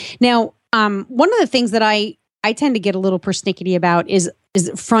way. Now, one of the things that I tend to get a little persnickety about is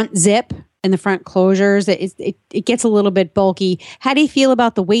front zip and the front closures. It gets a little bit bulky. How do you feel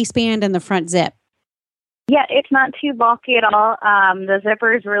about the waistband and the front zip? Yeah, it's not too bulky at all. The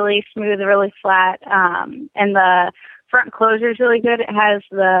zipper is really smooth, really flat, and the front closure is really good. It has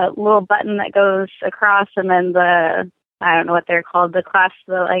the little button that goes across, and then I don't know what they're called, the clasps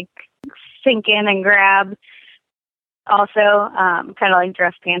that like sink in and grab. Also, kind of like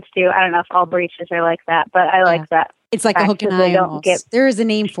dress pants too. I don't know if all breeches are like that, but I like that. It's like a hook and eye almost. There is a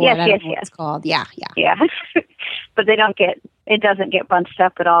name for it. I don't know what it's called. Yeah. But it doesn't get bunched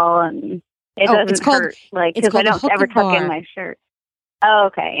up at all, and it doesn't hurt. Like because I don't ever tuck in my shirt. Oh,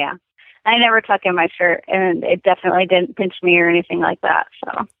 okay, yeah. I never tuck in my shirt, and it definitely didn't pinch me or anything like that.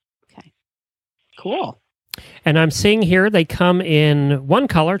 So, cool. And I'm seeing here they come in one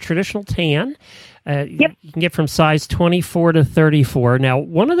color, traditional tan. You can get from size 24 to 34. Now,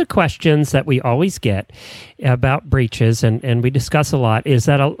 one of the questions that we always get about breeches, and we discuss a lot, is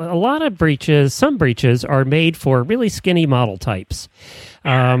that a lot of breeches, some breeches, are made for really skinny model types.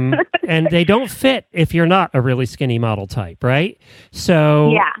 And they don't fit if you're not a really skinny model type, right?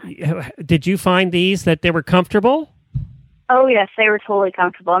 So, did you find these that they were comfortable? Oh, yes, they were totally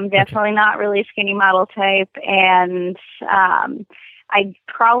comfortable. I'm definitely not really skinny model type, and I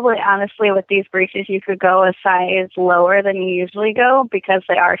probably, honestly, with these breeches, you could go a size lower than you usually go because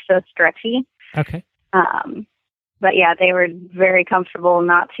they are so stretchy. Okay. But yeah, they were very comfortable,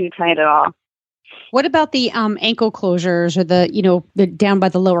 not too tight at all. What about the ankle closures or the down by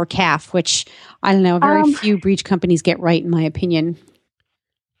the lower calf, which I don't know, very few breech companies get right, in my opinion.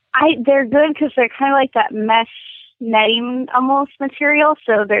 They're good because they're kind of like that mesh netting almost material,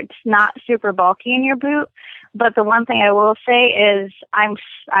 so it's not super bulky in your boot. But the one thing I will say is I'm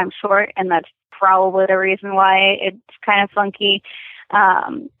short, and that's probably the reason why it's kind of funky,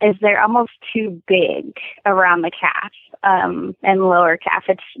 is they're almost too big around the calf and lower calf.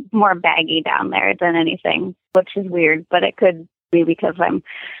 It's more baggy down there than anything, which is weird, but it could be because I'm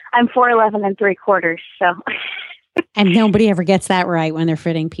 4'11" 3/4", so. And nobody ever gets that right when they're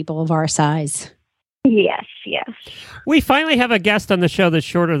fitting people of our size. Yes. We finally have a guest on the show that's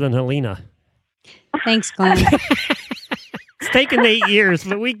shorter than Helena. Thanks, Glenn. It's taken 8 years,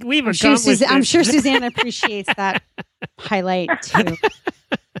 but we've accomplished it. I'm sure Susanna appreciates that highlight too.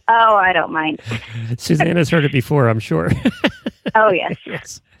 Oh, I don't mind. Susanna's heard it before, I'm sure. Oh, yes.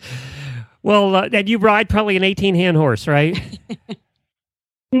 Yes. Well, and you ride probably an 18-hand horse, right?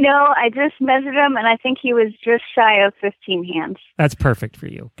 No, I just measured him, and I think he was just shy of 15 hands. That's perfect for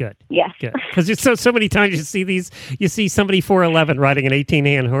you. Good. Yes. Good. Because so many times you see somebody 4'11" riding an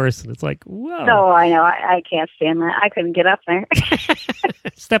 18-hand horse, and it's like, whoa. Oh, I know. I can't stand that. I couldn't get up there.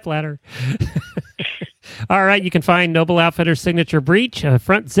 Step ladder. All right, you can find Noble Outfitters signature breech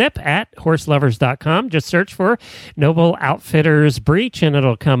front zip at horselovers.com. Just search for Noble Outfitters breech and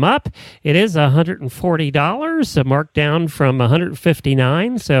it'll come up. It is $140, marked down from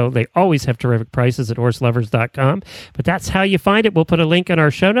 $159, so they always have terrific prices at horselovers.com. But that's how you find it. We'll put a link in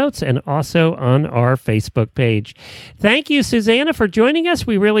our show notes and also on our Facebook page. Thank you, Susanna, for joining us.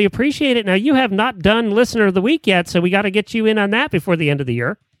 We really appreciate it. Now, you have not done Listener of the Week yet, so we got to get you in on that before the end of the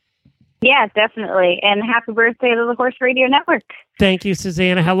year. Yeah, definitely. And happy birthday to the Horse Radio Network. Thank you,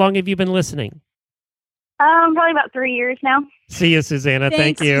 Susanna. How long have you been listening? Probably about 3 years now. See you, Susanna.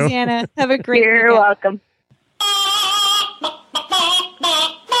 Thanks, Thank you. Susanna. Have a great You're welcome.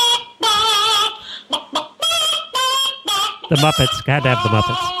 The Muppets. Got to have the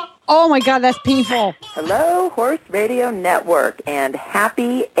Muppets. Oh my God, that's painful. Hello, Horse Radio Network, and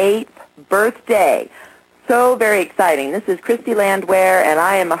happy 8th birthday. So very exciting. This is Christy Landwehr, and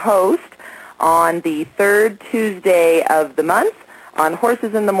I am a host on the third Tuesday of the month on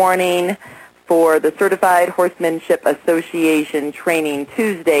Horses in the Morning for the Certified Horsemanship Association Training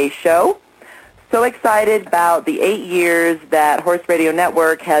Tuesday show. So excited about the 8 years that Horse Radio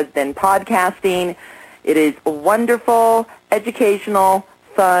Network has been podcasting. It is wonderful, educational,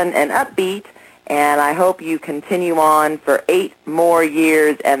 fun, and upbeat, and I hope you continue on for 8 more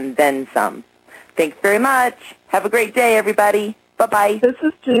years and then some. Thanks very much. Have a great day, everybody. Bye-bye. This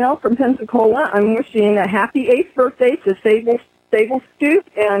is Janelle from Pensacola. I'm wishing a happy 8th birthday to Stable Scoop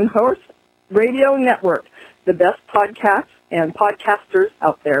and Horse Radio Network, the best podcasts and podcasters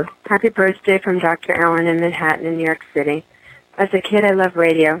out there. Happy birthday from Dr. Ellen in Manhattan in New York City. As a kid, I love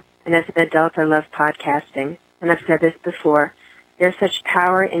radio, and as an adult, I love podcasting. And I've said this before. There's such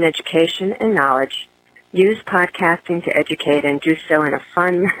power in education and knowledge. Use podcasting to educate and do so in a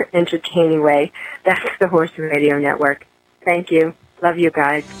fun, entertaining way. That's the Horse Radio Network. Thank you. Love you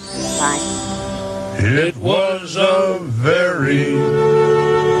guys. Bye. It was a very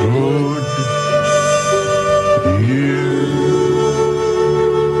good year.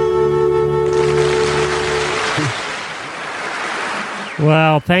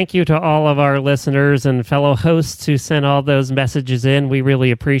 Well, thank you to all of our listeners and fellow hosts who sent all those messages in. We really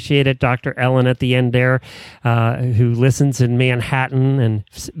appreciate it. Dr. Ellen at the end there, who listens in Manhattan and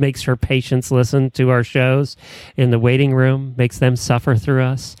makes her patients listen to our shows in the waiting room, makes them suffer through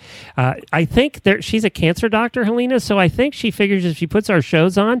us. I think she's a cancer doctor, Helena, so I think she figures if she puts our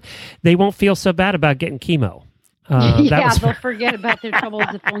shows on, they won't feel so bad about getting chemo. They'll forget about their troubles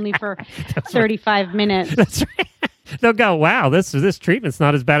if only for 35 minutes. That's right. They'll go, wow, this treatment's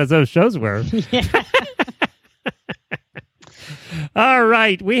not as bad as those shows were. Yeah. All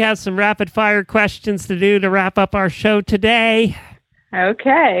right. We have some rapid fire questions to do to wrap up our show today.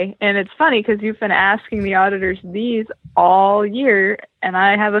 Okay. And it's funny because you've been asking the auditors these all year, and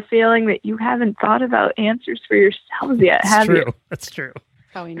I have a feeling that you haven't thought about answers for yourselves yet, have you? That's true.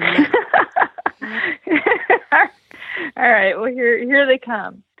 Probably not. All right. Well, here they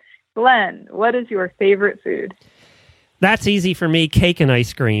come. Glenn, what is your favorite food? That's easy for me. Cake and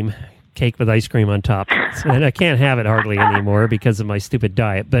ice cream. Cake with ice cream on top. And I can't have it hardly anymore because of my stupid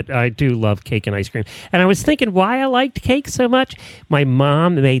diet, but I do love cake and ice cream. And I was thinking why I liked cake so much. My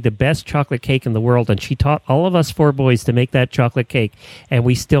mom made the best chocolate cake in the world, and she taught all of us 4 boys to make that chocolate cake, and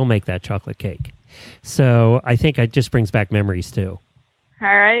we still make that chocolate cake. So I think it just brings back memories, too.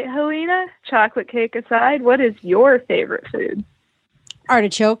 All right, Helena, chocolate cake aside, what is your favorite food?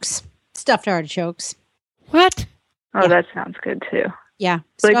 Artichokes. Stuffed artichokes. What? Oh, that sounds good, too. Yeah.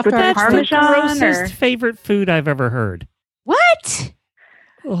 Like with That's Parmesan, the grossest favorite food I've ever heard. What?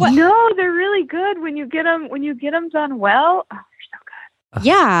 No, they're really good when you get them done well. Oh,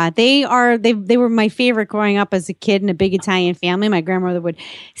 Yeah, they are. They were my favorite growing up as a kid in a big Italian family. My grandmother would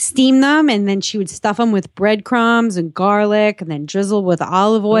steam them, and then she would stuff them with breadcrumbs and garlic, and then drizzle with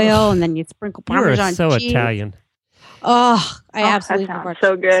olive oil, and then you'd sprinkle Parmesan cheese. You're so cheese. Italian. Oh, I absolutely that love sounds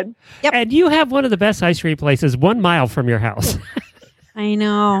so good. Yep. And you have one of the best ice cream places 1 mile from your house. I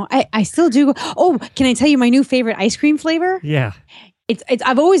know. I still do. Oh, can I tell you my new favorite ice cream flavor? Yeah. It's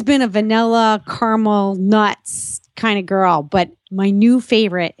I've always been a vanilla caramel nuts kind of girl, but my new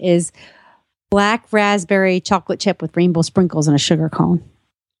favorite is black raspberry chocolate chip with rainbow sprinkles and a sugar cone.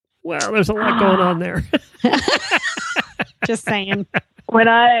 Well, there's a lot going on there. Just saying. When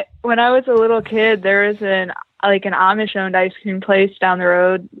I was a little kid, there was an Amish-owned ice cream place down the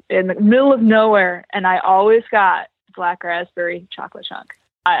road in the middle of nowhere, and I always got black raspberry chocolate chunk.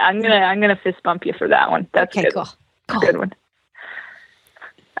 I'm gonna fist bump you for that one. That's okay, good. Cool. That's a good one.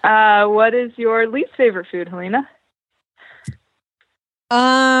 What is your least favorite food, Helena?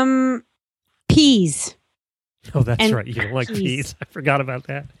 Peas. Oh, that's And right. You don't like peas. I forgot about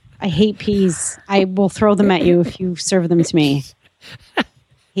that. I hate peas. I will throw them at you if you serve them to me.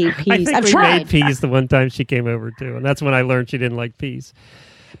 Hate peas. I think I've we tried. made peas the one time she came over too, and that's when I learned she didn't like peas.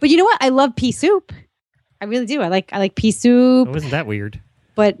 But you know what? I love pea soup. I really do. I like pea soup. Oh, isn't that weird?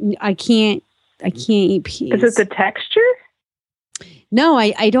 But I can't eat peas. Is it the texture? No,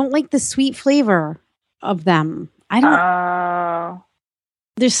 I don't like the sweet flavor of them. I don't. Oh.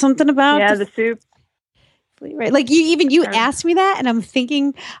 There's something about the soup. Right. Like you asked me that, and I'm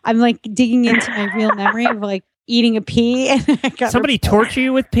thinking, I'm like digging into my real memory of like eating a pea. And I got Somebody torture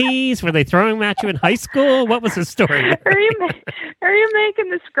you with peas? Were they throwing them at you in high school? What was the story? Are you making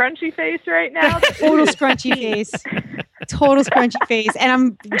the scrunchy face right now? Total scrunchy face. Total scrunchy face. And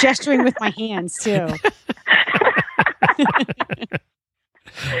I'm gesturing with my hands too.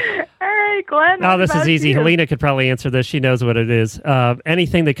 All right, Glenn. Oh, what this is about easy. you? Helena could probably answer this. She knows what it is.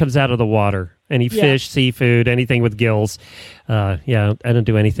 Anything that comes out of the water. Any Yeah. fish, seafood, anything with gills. Yeah, I don't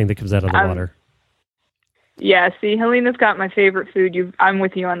do anything that comes out of the water. Yeah, see, Helena's got my favorite food. I'm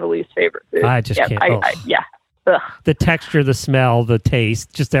with you on the least favorite food. I just can't. Yeah. Ugh. The texture, the smell, the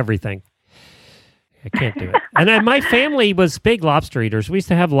taste, just everything. I can't do it. And my family was big lobster eaters. We used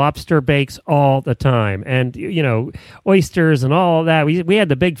to have lobster bakes all the time, and oysters and all of that. We had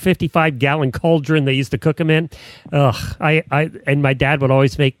the big 55-gallon cauldron they used to cook them in. Ugh. And my dad would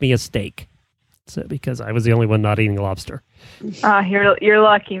always make me a steak, because I was the only one not eating lobster. You're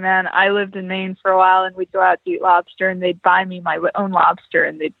lucky, man. I lived in Maine for a while, and we'd go out to eat lobster, and they'd buy me my own lobster,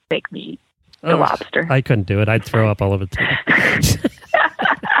 and they'd make me eat the lobster. I couldn't do it. I'd throw up all over the table.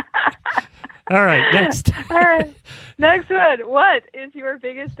 All right, next. All right. Next one. What is your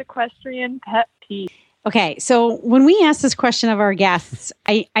biggest equestrian pet peeve? Okay, so when we ask this question of our guests,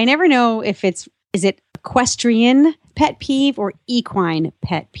 I never know if is it equestrian pet peeve or equine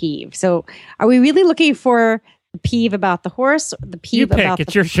pet peeve. So are we really looking for the peeve about the horse? The peeve You pick. about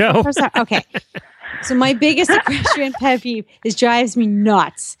It's your show. horse? Okay. So my biggest equestrian pet peeve drives me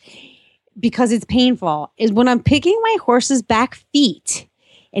nuts because it's painful is when I'm picking my horse's back feet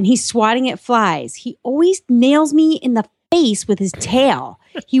and he's swatting at flies. He always nails me in the face with his tail.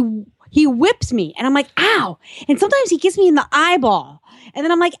 He whips me and I'm like, ow. And sometimes he gets me in the eyeball. And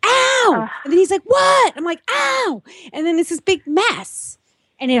then I'm like, ow. And then he's like, what? I'm like, ow. And then it's this big mess.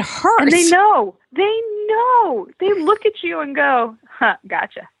 And it hurts. And they know. They look at you and go, huh,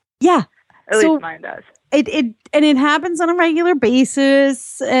 gotcha. Yeah. At least mine does. It happens on a regular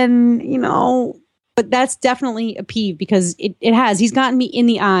basis. And, but that's definitely a peeve because he's gotten me in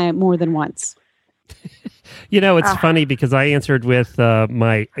the eye more than once. It's funny because I answered with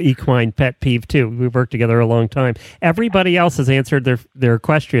my equine pet peeve too. We've worked together a long time. Everybody else has answered their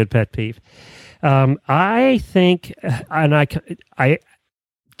equestrian pet peeve. I think, and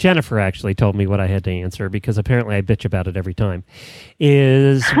Jennifer actually told me what I had to answer because apparently I bitch about it every time.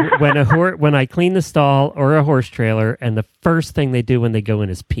 Is when I clean the stall or a horse trailer, and the first thing they do when they go in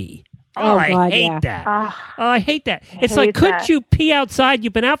is pee. Oh, I God, hate yeah. that. I hate that. It's hate like, couldn't that. you pee outside?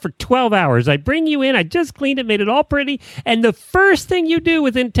 You've been out for 12 hours. I bring you in. I just cleaned it, made it all pretty. And the first thing you do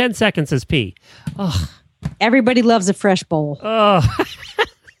within 10 seconds is pee. Oh, Everybody loves a fresh bowl.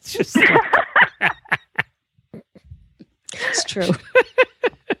 It's just... It's true.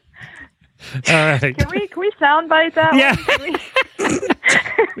 All right. Can we soundbite that Yeah. one?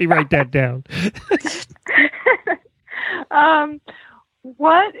 Can We write that down.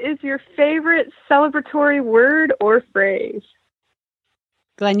 What is your favorite celebratory word or phrase?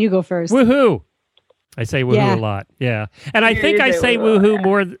 Glenn, you go first. Woohoo. I say woohoo Yeah. a lot. Yeah. And I You think I say say woohoo a woohoo lot.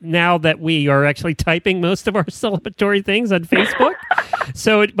 more now that we are actually typing most of our celebratory things on Facebook.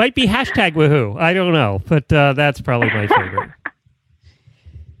 So it might be hashtag woohoo. I don't know. But that's probably my favorite.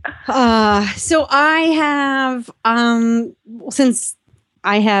 So I have, since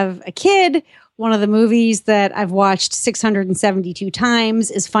I have a kid, one of the movies that I've watched 672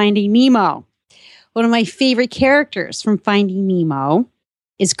 times is Finding Nemo. One of my favorite characters from Finding Nemo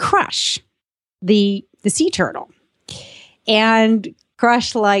is Crush, the sea turtle. And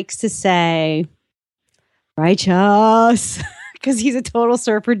Crush likes to say, righteous, because he's a total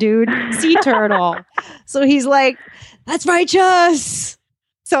surfer dude, sea turtle. So he's like, that's righteous.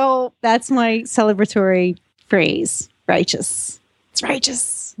 So that's my celebratory phrase, righteous. It's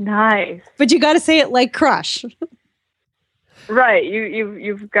righteous. Nice. But you got to say it like Crush. Right.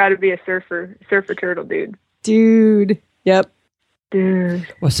 You've got to be a surfer turtle dude. Dude. Yep. Dude.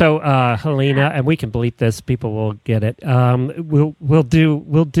 Well, so Helena, and we can bleep this. People will get it. We'll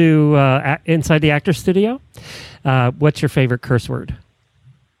do Inside the Actor Studio. What's your favorite curse word?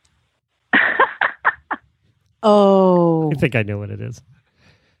 Oh. I think I know what it is.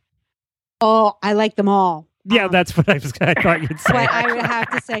 Oh, I like them all. Yeah, that's what I thought you'd say. But I would have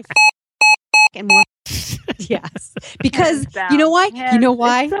to say and more. Yes. Because you know why? Man, You know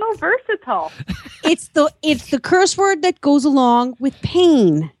why? It's so versatile. It's the curse word that goes along with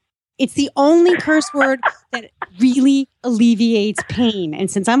pain. It's the only curse word that really alleviates pain.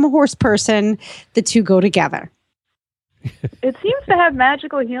 And since I'm a horse person, the two go together. It seems to have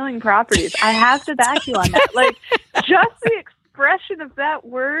magical healing properties. I have to back you on that. Like, just the expression of that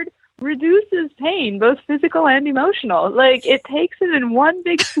word reduces pain, both physical and emotional. Like, it takes it in one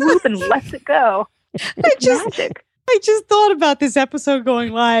big swoop and lets it go. It's magic. I just thought about this episode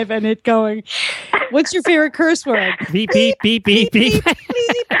going live and it going, what's your favorite curse word? Beep, beep, beep, beep, beep.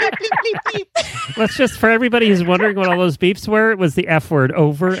 Let's just, for everybody who's wondering what all those beeps were, it was the F word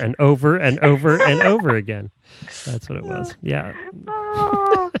over and over and over and over again. That's what it was. Yeah.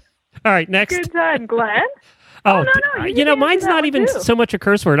 Oh, all right, next. good time, Glenn. Oh, no, you know, mine's not even too. so much a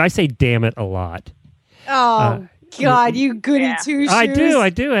curse word. I say damn it a lot. Oh, God, you goody two shoes. I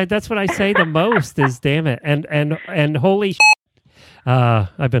do. That's what I say the most is damn it. And holy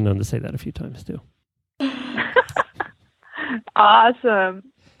I've been known to say that a few times too. Awesome.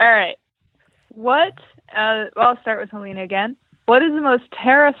 All right. I'll start with Helena again. What is the most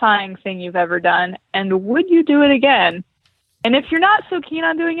terrifying thing you've ever done, and would you do it again? And if you're not so keen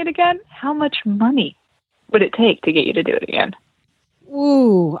on doing it again, how much money would it take to get you to do it again?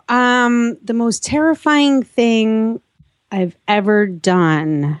 Ooh, the most terrifying thing I've ever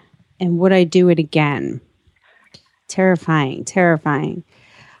done, and would I do it again? Terrifying.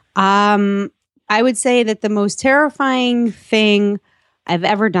 I would say that the most terrifying thing I've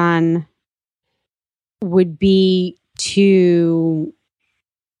ever done would be to,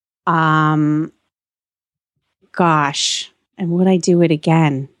 and would I do it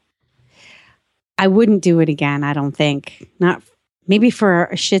again? I wouldn't do it again, I don't think. Not maybe for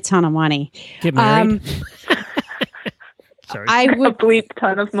a shit ton of money. Get married? Sorry. I would a bleep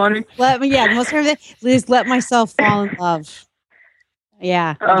ton of money. The most terrifying thing is let myself fall in love.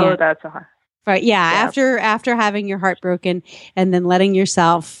 Yeah. Oh, again. that's a hard. Right. Yeah. After having your heart broken and then letting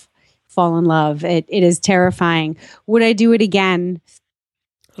yourself fall in love, it is terrifying. Would I do it again?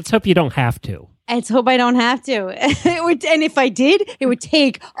 Let's hope you don't have to. Let's hope I don't have to. And if I did, it would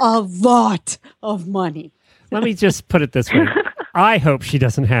take a lot of money. Let me just put it this way. I hope she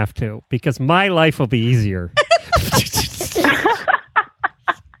doesn't have to, because my life will be easier.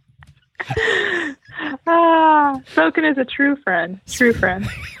 Spoken as a true friend.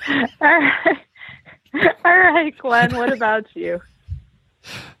 All right, Glenn, what about you?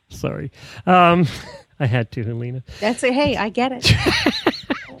 Sorry. I had to, Helena. Hey, I get it.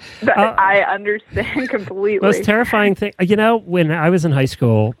 I understand completely. Most terrifying thing, when I was in high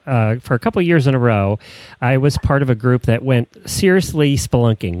school, for a couple of years in a row, I was part of a group that went seriously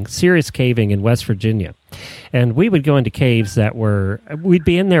spelunking, serious caving in West Virginia. And we would go into caves we'd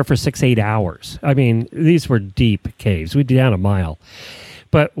be in there for 6-8 hours. I mean, these were deep caves. We'd be down a mile.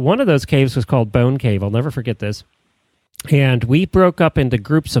 But one of those caves was called Bone Cave. I'll never forget this. And we broke up into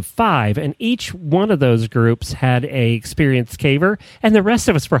groups of 5, and each one of those groups had a experienced caver, and the rest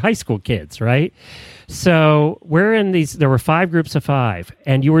of us were high school kids, right? So there were 5 groups of 5,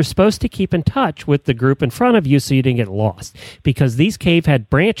 and you were supposed to keep in touch with the group in front of you so you didn't get lost, because these cave had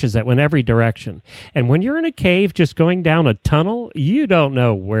branches that went every direction. And when you're in a cave just going down a tunnel, you don't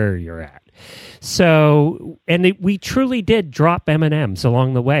know where you're at. So, we truly did drop M&Ms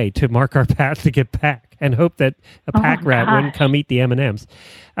along the way to mark our path to get back and hope that a pack rat wouldn't come eat the M&Ms.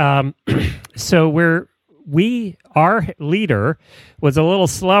 So our leader was a little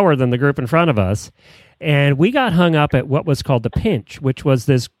slower than the group in front of us, and we got hung up at what was called the pinch, which was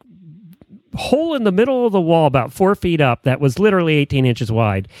this hole in the middle of the wall about 4 feet up that was literally 18 inches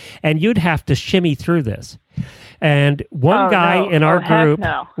wide, and you'd have to shimmy through this. And one guy in our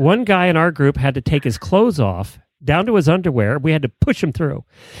group had to take his clothes off down to his underwear. We had to push him through.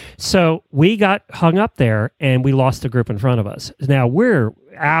 So we got hung up there, and we lost the group in front of us. Now we're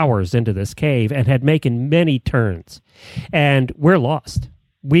hours into this cave and had making many turns, and we're lost.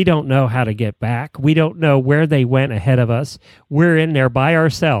 We don't know how to get back. We don't know where they went ahead of us. We're in there by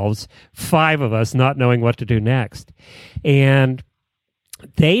ourselves, 5 of us not knowing what to do next. And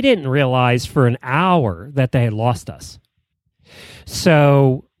they didn't realize for an hour that they had lost us.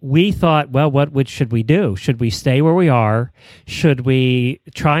 So we thought, well, what should we do? Should we stay where we are? Should we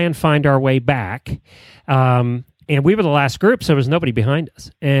try and find our way back? And we were the last group, so there was nobody behind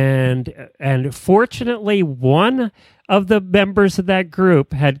us. And fortunately, one of the members of that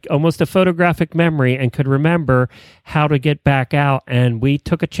group had almost a photographic memory and could remember how to get back out. And we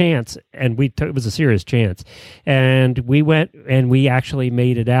took a chance, and it was a serious chance. And we went, and we actually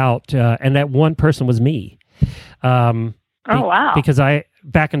made it out. And that one person was me. Oh, wow. Because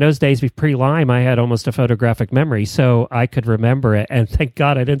back in those days, pre-Lyme, I had almost a photographic memory, so I could remember it, and thank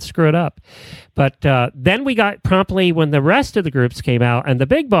God I didn't screw it up. But then we got promptly, when the rest of the groups came out, and the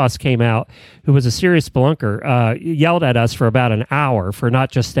big boss came out, who was a serious spelunker, yelled at us for about an hour for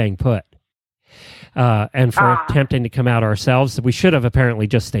not just staying put. And for attempting to come out ourselves. We should have apparently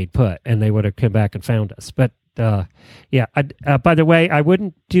just stayed put, and they would have come back and found us. But by the way, I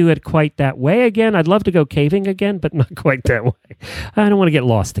wouldn't do it quite that way again. I'd love to go caving again, but not quite that way. I don't want to get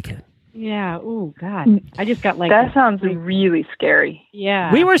lost again. Yeah. Oh, God. I just got like... That sounds really scary.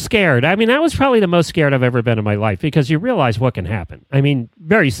 Yeah. We were scared. I mean, that was probably the most scared I've ever been in my life because you realize what can happen. I mean,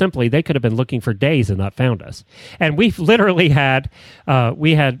 very simply, they could have been looking for days and not found us. And we've literally had,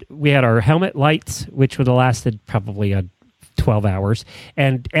 we had our helmet lights, which would have lasted probably 12 hours.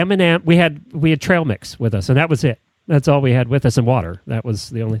 And M&M, we had trail mix with us, and that was it. That's all we had with us, and water. That was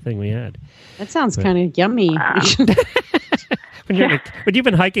the only thing we had. That sounds kind of yummy. When you've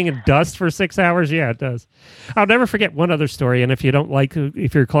been hiking in dust for 6 hours, yeah, it does. I'll never forget one other story, and if you're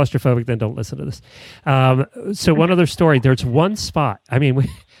claustrophobic, then don't listen to this. So one other story, there's one spot. I mean,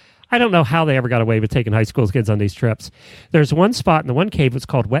 I don't know how they ever got away with taking high school kids on these trips. There's one spot in the one cave, it's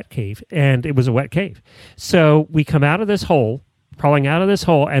called Wet Cave, and it was a wet cave. So we come out of this hole, crawling out of this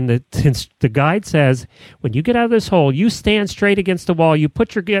hole, and the guide says, when you get out of this hole, you stand straight against the wall, you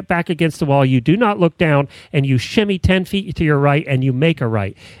put your back against the wall, you do not look down, and you shimmy 10 feet to your right, and you make a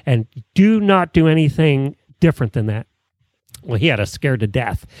right. And do not do anything different than that. Well, he had us scared to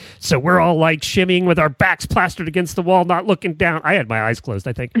death. So we're all like shimmying with our backs plastered against the wall, not looking down. I had my eyes closed,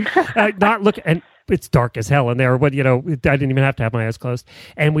 I think. Not looking, and it's dark as hell in there. But, I didn't even have to have my eyes closed.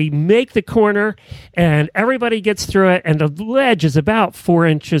 And we make the corner, and everybody gets through it, and the ledge is about 5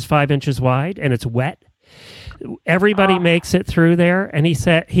 inches wide, and it's wet. Everybody makes it through there, and he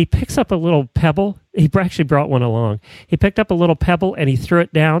picks up a little pebble. He actually brought one along. He picked up a little pebble, and he threw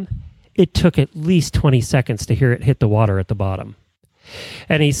it down. It took at least 20 seconds to hear it hit the water at the bottom.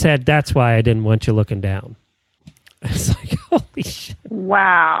 And he said, that's why I didn't want you looking down. It's like, holy shit.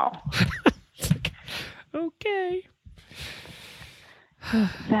 Wow. Like, okay.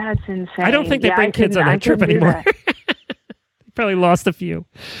 That's insane. I don't think they bring kids on that trip anymore. They probably lost a few.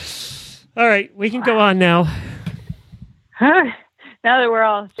 All right, we can go on now. Now that we're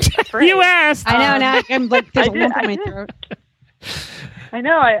all afraid. You asked. I know, now I'm like, there's a lump in my throat. I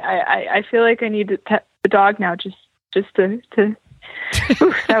know. I feel like I need to pet the dog now, just to.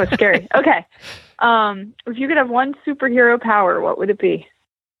 Oof, that was scary. Okay, if you could have one superhero power, what would it be?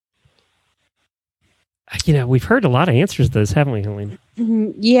 We've heard a lot of answers to this, haven't we, Helene?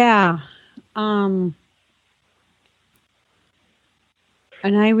 Yeah. And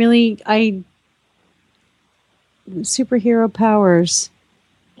superhero powers.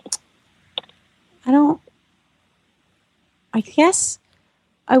 I guess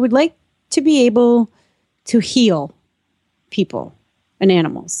I would like to be able to heal people and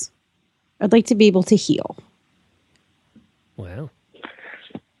animals. I'd like to be able to heal. Wow.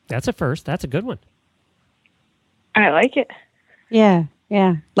 That's a first. That's a good one. I like it. Yeah.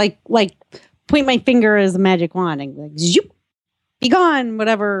 Like point my finger as a magic wand and like, zoop, be gone,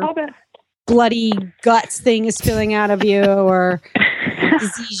 whatever bloody guts thing is spilling out of you or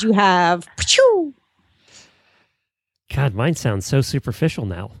disease you have. God, mine sounds so superficial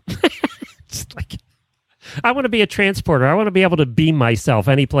now. It's like, I want to be a transporter. I want to be able to beam myself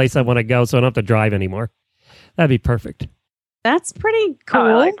any place I want to go so I don't have to drive anymore. That'd be perfect. That's pretty cool.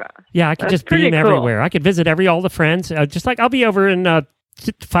 I like that. Yeah, I could just beam everywhere. I could visit all the friends. Just like, I'll be over in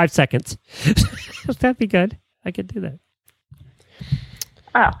 5 seconds. That'd be good. I could do that.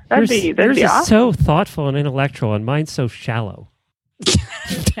 Oh, that'd be awesome. So thoughtful and intellectual, and mine's so shallow.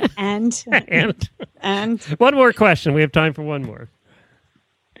 and one more question. We have time for one more.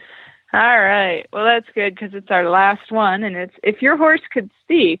 All right. Well, that's good because it's our last one, and it's if your horse could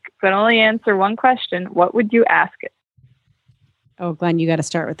speak but only answer one question, what would you ask it? Oh, Glenn, you got to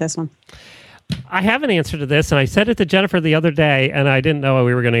start with this one. I have an answer to this, and I said it to Jennifer the other day, and I didn't know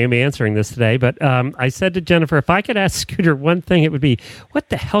we were going to be answering this today, but I said to Jennifer, if I could ask Scooter one thing, it would be, what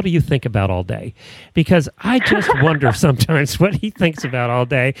the hell do you think about all day? Because I just wonder sometimes what he thinks about all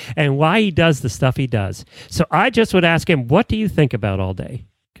day and why he does the stuff he does. So I just would ask him, what do you think about all day?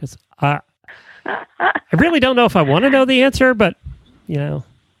 Because I really don't know if I want to know the answer, but,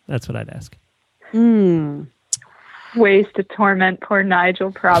 that's what I'd ask. Ways to torment poor Nigel,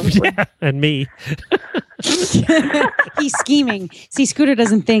 probably. Yeah, and me. He's scheming. See, Scooter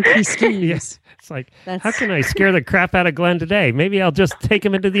doesn't think he schemes. Yes. It's like, how can I scare the crap out of Glenn today? Maybe I'll just take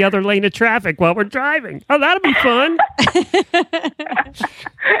him into the other lane of traffic while we're driving. Oh, that'll be fun.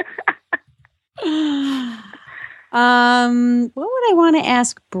 What would I want to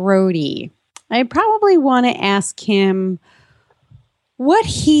ask Brody? I probably want to ask him what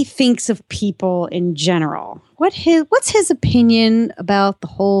he thinks of people in general. What's his opinion about the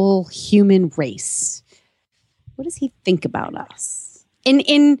whole human race? What does he think about us?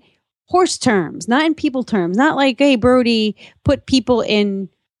 In horse terms, not in people terms. Not like, hey, Brody, put people in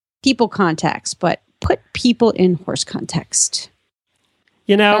people context, but put people in horse context.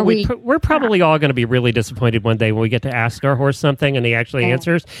 You know, Are we- we're probably all going to be really disappointed one day when we get to ask our horse something and he actually Yeah.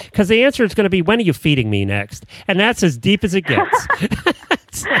 answers, because the answer is going to be, when are you feeding me next? And that's as deep as it gets.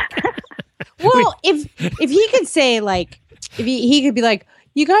 Well, if he could say, like, if he could be like,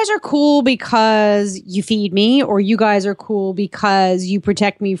 you guys are cool because you feed me, or you guys are cool because you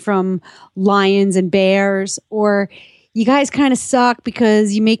protect me from lions and bears, or you guys kind of suck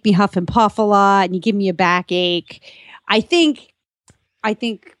because you make me huff and puff a lot and you give me a backache. I think, but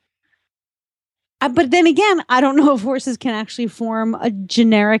then again, I don't know if horses can actually form a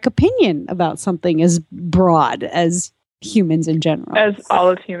generic opinion about something as broad as humans in general. As all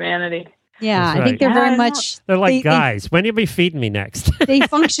of humanity. Yeah, That's I think right. they're very Yeah, much. They're like, guys, when are you be feeding me next? They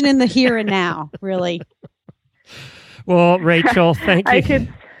function in the here and now, really. Well, Rachel, thank you. I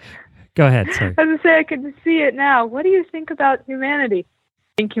could. Go ahead, sorry. I was gonna say, I could see it now. What do you think about humanity?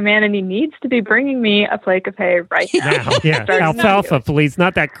 I think humanity needs to be bringing me a flake of hay right now. Now, yeah, Starting alfalfa, please,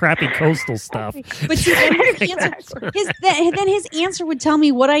 not that crappy coastal stuff. But see, then his answer would tell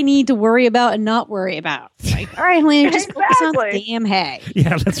me what I need to worry about and not worry about. Like, all right, Helena, just focus on the damn hay.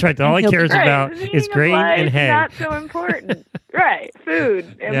 Yeah, that's right. All he cares Right, about the is meaning of grain life, and hay. Not so important. Right.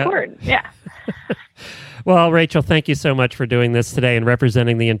 Food, Yeah. important. Yeah. Well, Rachel, thank you so much for doing this today and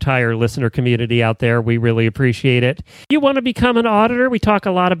representing the entire listener community out there. We really appreciate it. If you want to become an auditor, we talk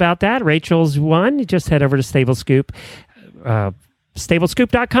a lot about that. Rachel's one. You just head over to Stable Scoop,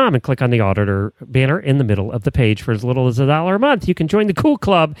 stablescoop.com, and click on the auditor banner in the middle of the page. For as little as $1 a month, you can join the cool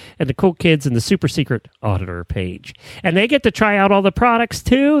club and the cool kids in the super secret auditor page. And they get to try out all the products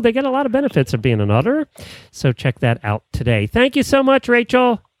too. They get a lot of benefits of being an auditor. So check that out today. Thank you so much,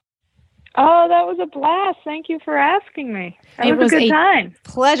 Rachel. Oh, that was a blast. Thank you for asking me. That It was a good time.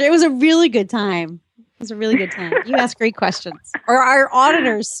 Pleasure. It was a really good time. It was a really good time. You asked great questions. Or our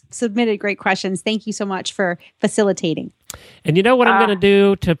auditors submitted great questions. Thank you so much for facilitating. And you know what I'm going to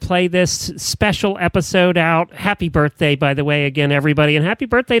do to play this special episode out? Happy birthday, by the way, again, everybody. And happy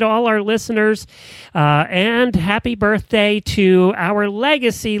birthday to all our listeners. And happy birthday to our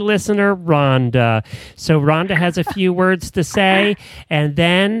legacy listener, Rhonda. So Rhonda has a few words to say. And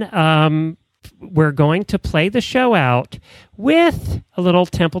then we're going to play the show out with a little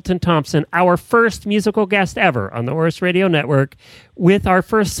Templeton Thompson, our first musical guest ever on the Horse Radio Network, with our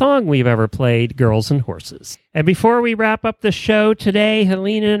first song we've ever played, Girls and Horses. And before we wrap up the show today,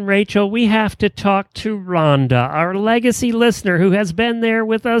 Helena and Rachel, we have to talk to Rhonda, our legacy listener who has been there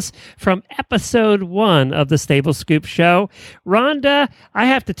with us from episode 1 of the Stable Scoop Show. Rhonda, I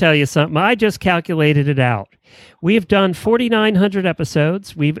have to tell you something. I just calculated it out. We've done 4,900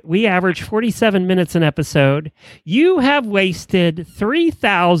 episodes. We average 47 minutes an episode. You have wasted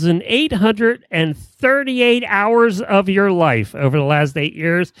 3,838 hours of your life over the last 8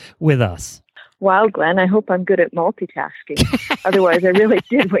 years with us. Wow, Glenn, I hope I'm good at multitasking. Otherwise, I really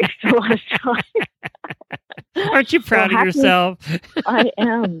did waste a lot of time. Aren't you proud of yourself? I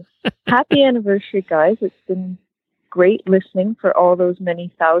am. Happy anniversary, guys. It's been great listening for all those many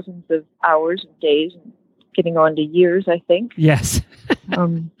thousands of hours and days and getting on to years, I think. Yes.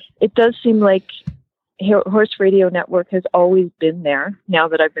 It does seem like Horse Radio Network has always been there now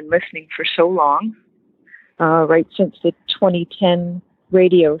that I've been listening for so long, right since the 2010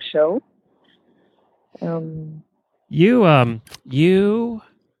 radio show. You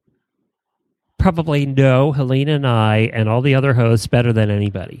probably know Helena and I and all the other hosts better than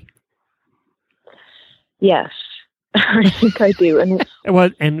anybody. Yes. I think I do. And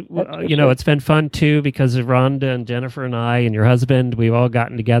it's been fun too because of Rhonda and Jennifer and I and your husband. We've all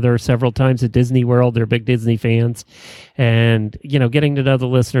gotten together several times at Disney World. They're big Disney fans. And, getting to know the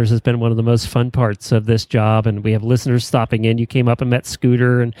listeners has been one of the most fun parts of this job. And we have listeners stopping in. You came up and met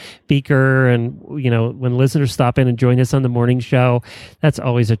Scooter and Beaker. And, when listeners stop in and join us on the morning show, that's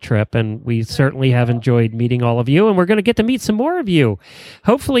always a trip. And we certainly have enjoyed meeting all of you. And we're going to get to meet some more of you.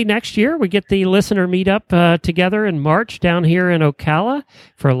 Hopefully next year we get the listener meetup together in March down here in Ocala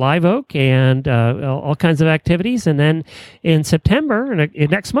for Live Oak and all kinds of activities. And then in September,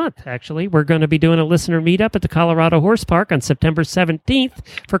 next month, actually, we're going to be doing a listener meetup at the Colorado Horse Park on September 17th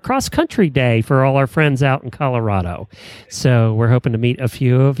for Cross Country Day for all our friends out in Colorado. So we're hoping to meet a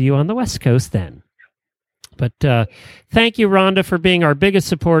few of you on the West Coast then. But thank you, Rhonda, for being our biggest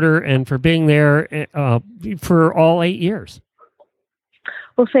supporter and for being there for all 8 years.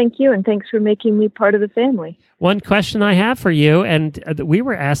 Well, thank you, and thanks for making me part of the family. One question I have for you, and we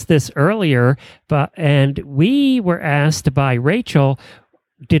were asked this earlier, and we were asked by Rachel,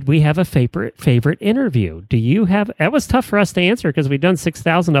 did we have a favorite interview? Do you have? That was tough for us to answer because we've done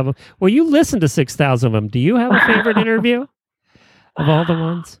 6,000 of them. Well, you listened to 6,000 of them. Do you have a favorite interview of all the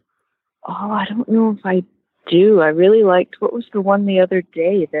ones? Oh, I don't know if I do. I really liked, what was the one the other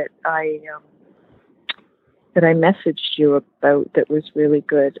day that I messaged you about that was really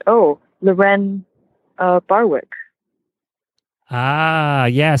good? Oh, Loren Barwick. Ah,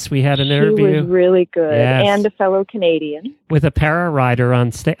 yes, we had an interview. She was really good, yes. And a fellow Canadian. With a para rider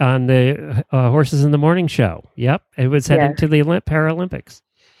on the Horses in the Morning show. Yep, it was headed to the Paralympics.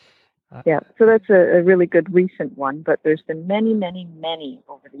 Yeah, so that's a really good recent one, but there's been many, many, many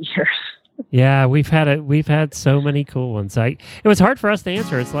over the years. Yeah, we've had so many cool ones. It was hard for us to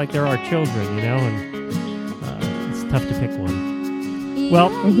answer. It's like they're our children, and it's tough to pick one. Well,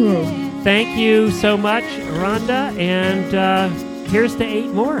 thank you so much, Rhonda, and here's to 8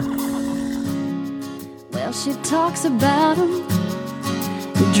 more. Well, she talks about him,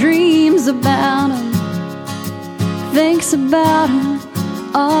 dreams about him, thinks about him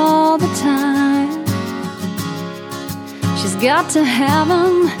all the time. She's got to have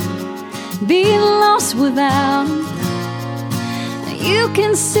him, be lost without him. You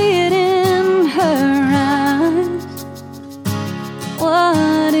can see it in her eyes.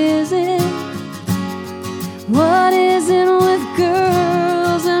 What is it? What is it with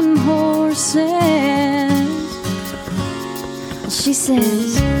girls and horses? She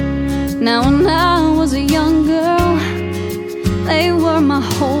says, now when I was a young girl, they were my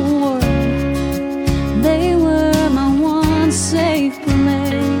whole world. They were my one safe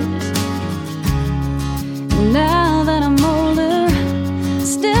place. Now that I'm older,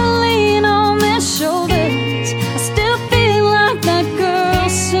 still lean on their shoulders. I still feel like that girl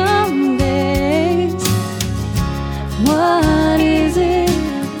some days. What is it?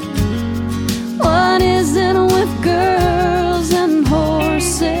 What is it with girls and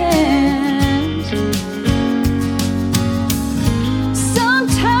horses?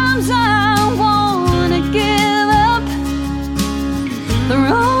 Sometimes I wanna give up,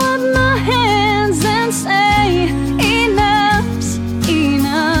 throw up my hands and say enough's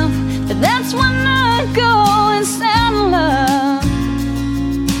enough. But that's when I go and saddle up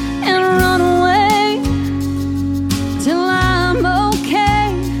and run away till I'm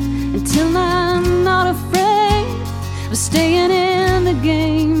okay, until I'm not afraid of staying in the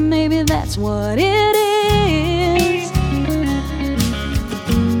game. Maybe that's what it is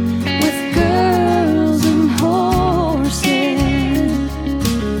with girls and horses.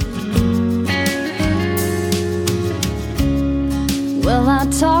 Well, I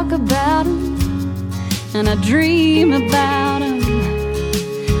talk about them and I dream about them.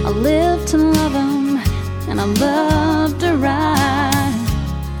 I live to love them and I love to ride.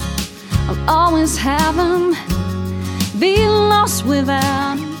 I'll always have them, be lost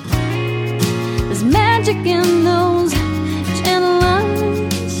without them. There's magic in those gentle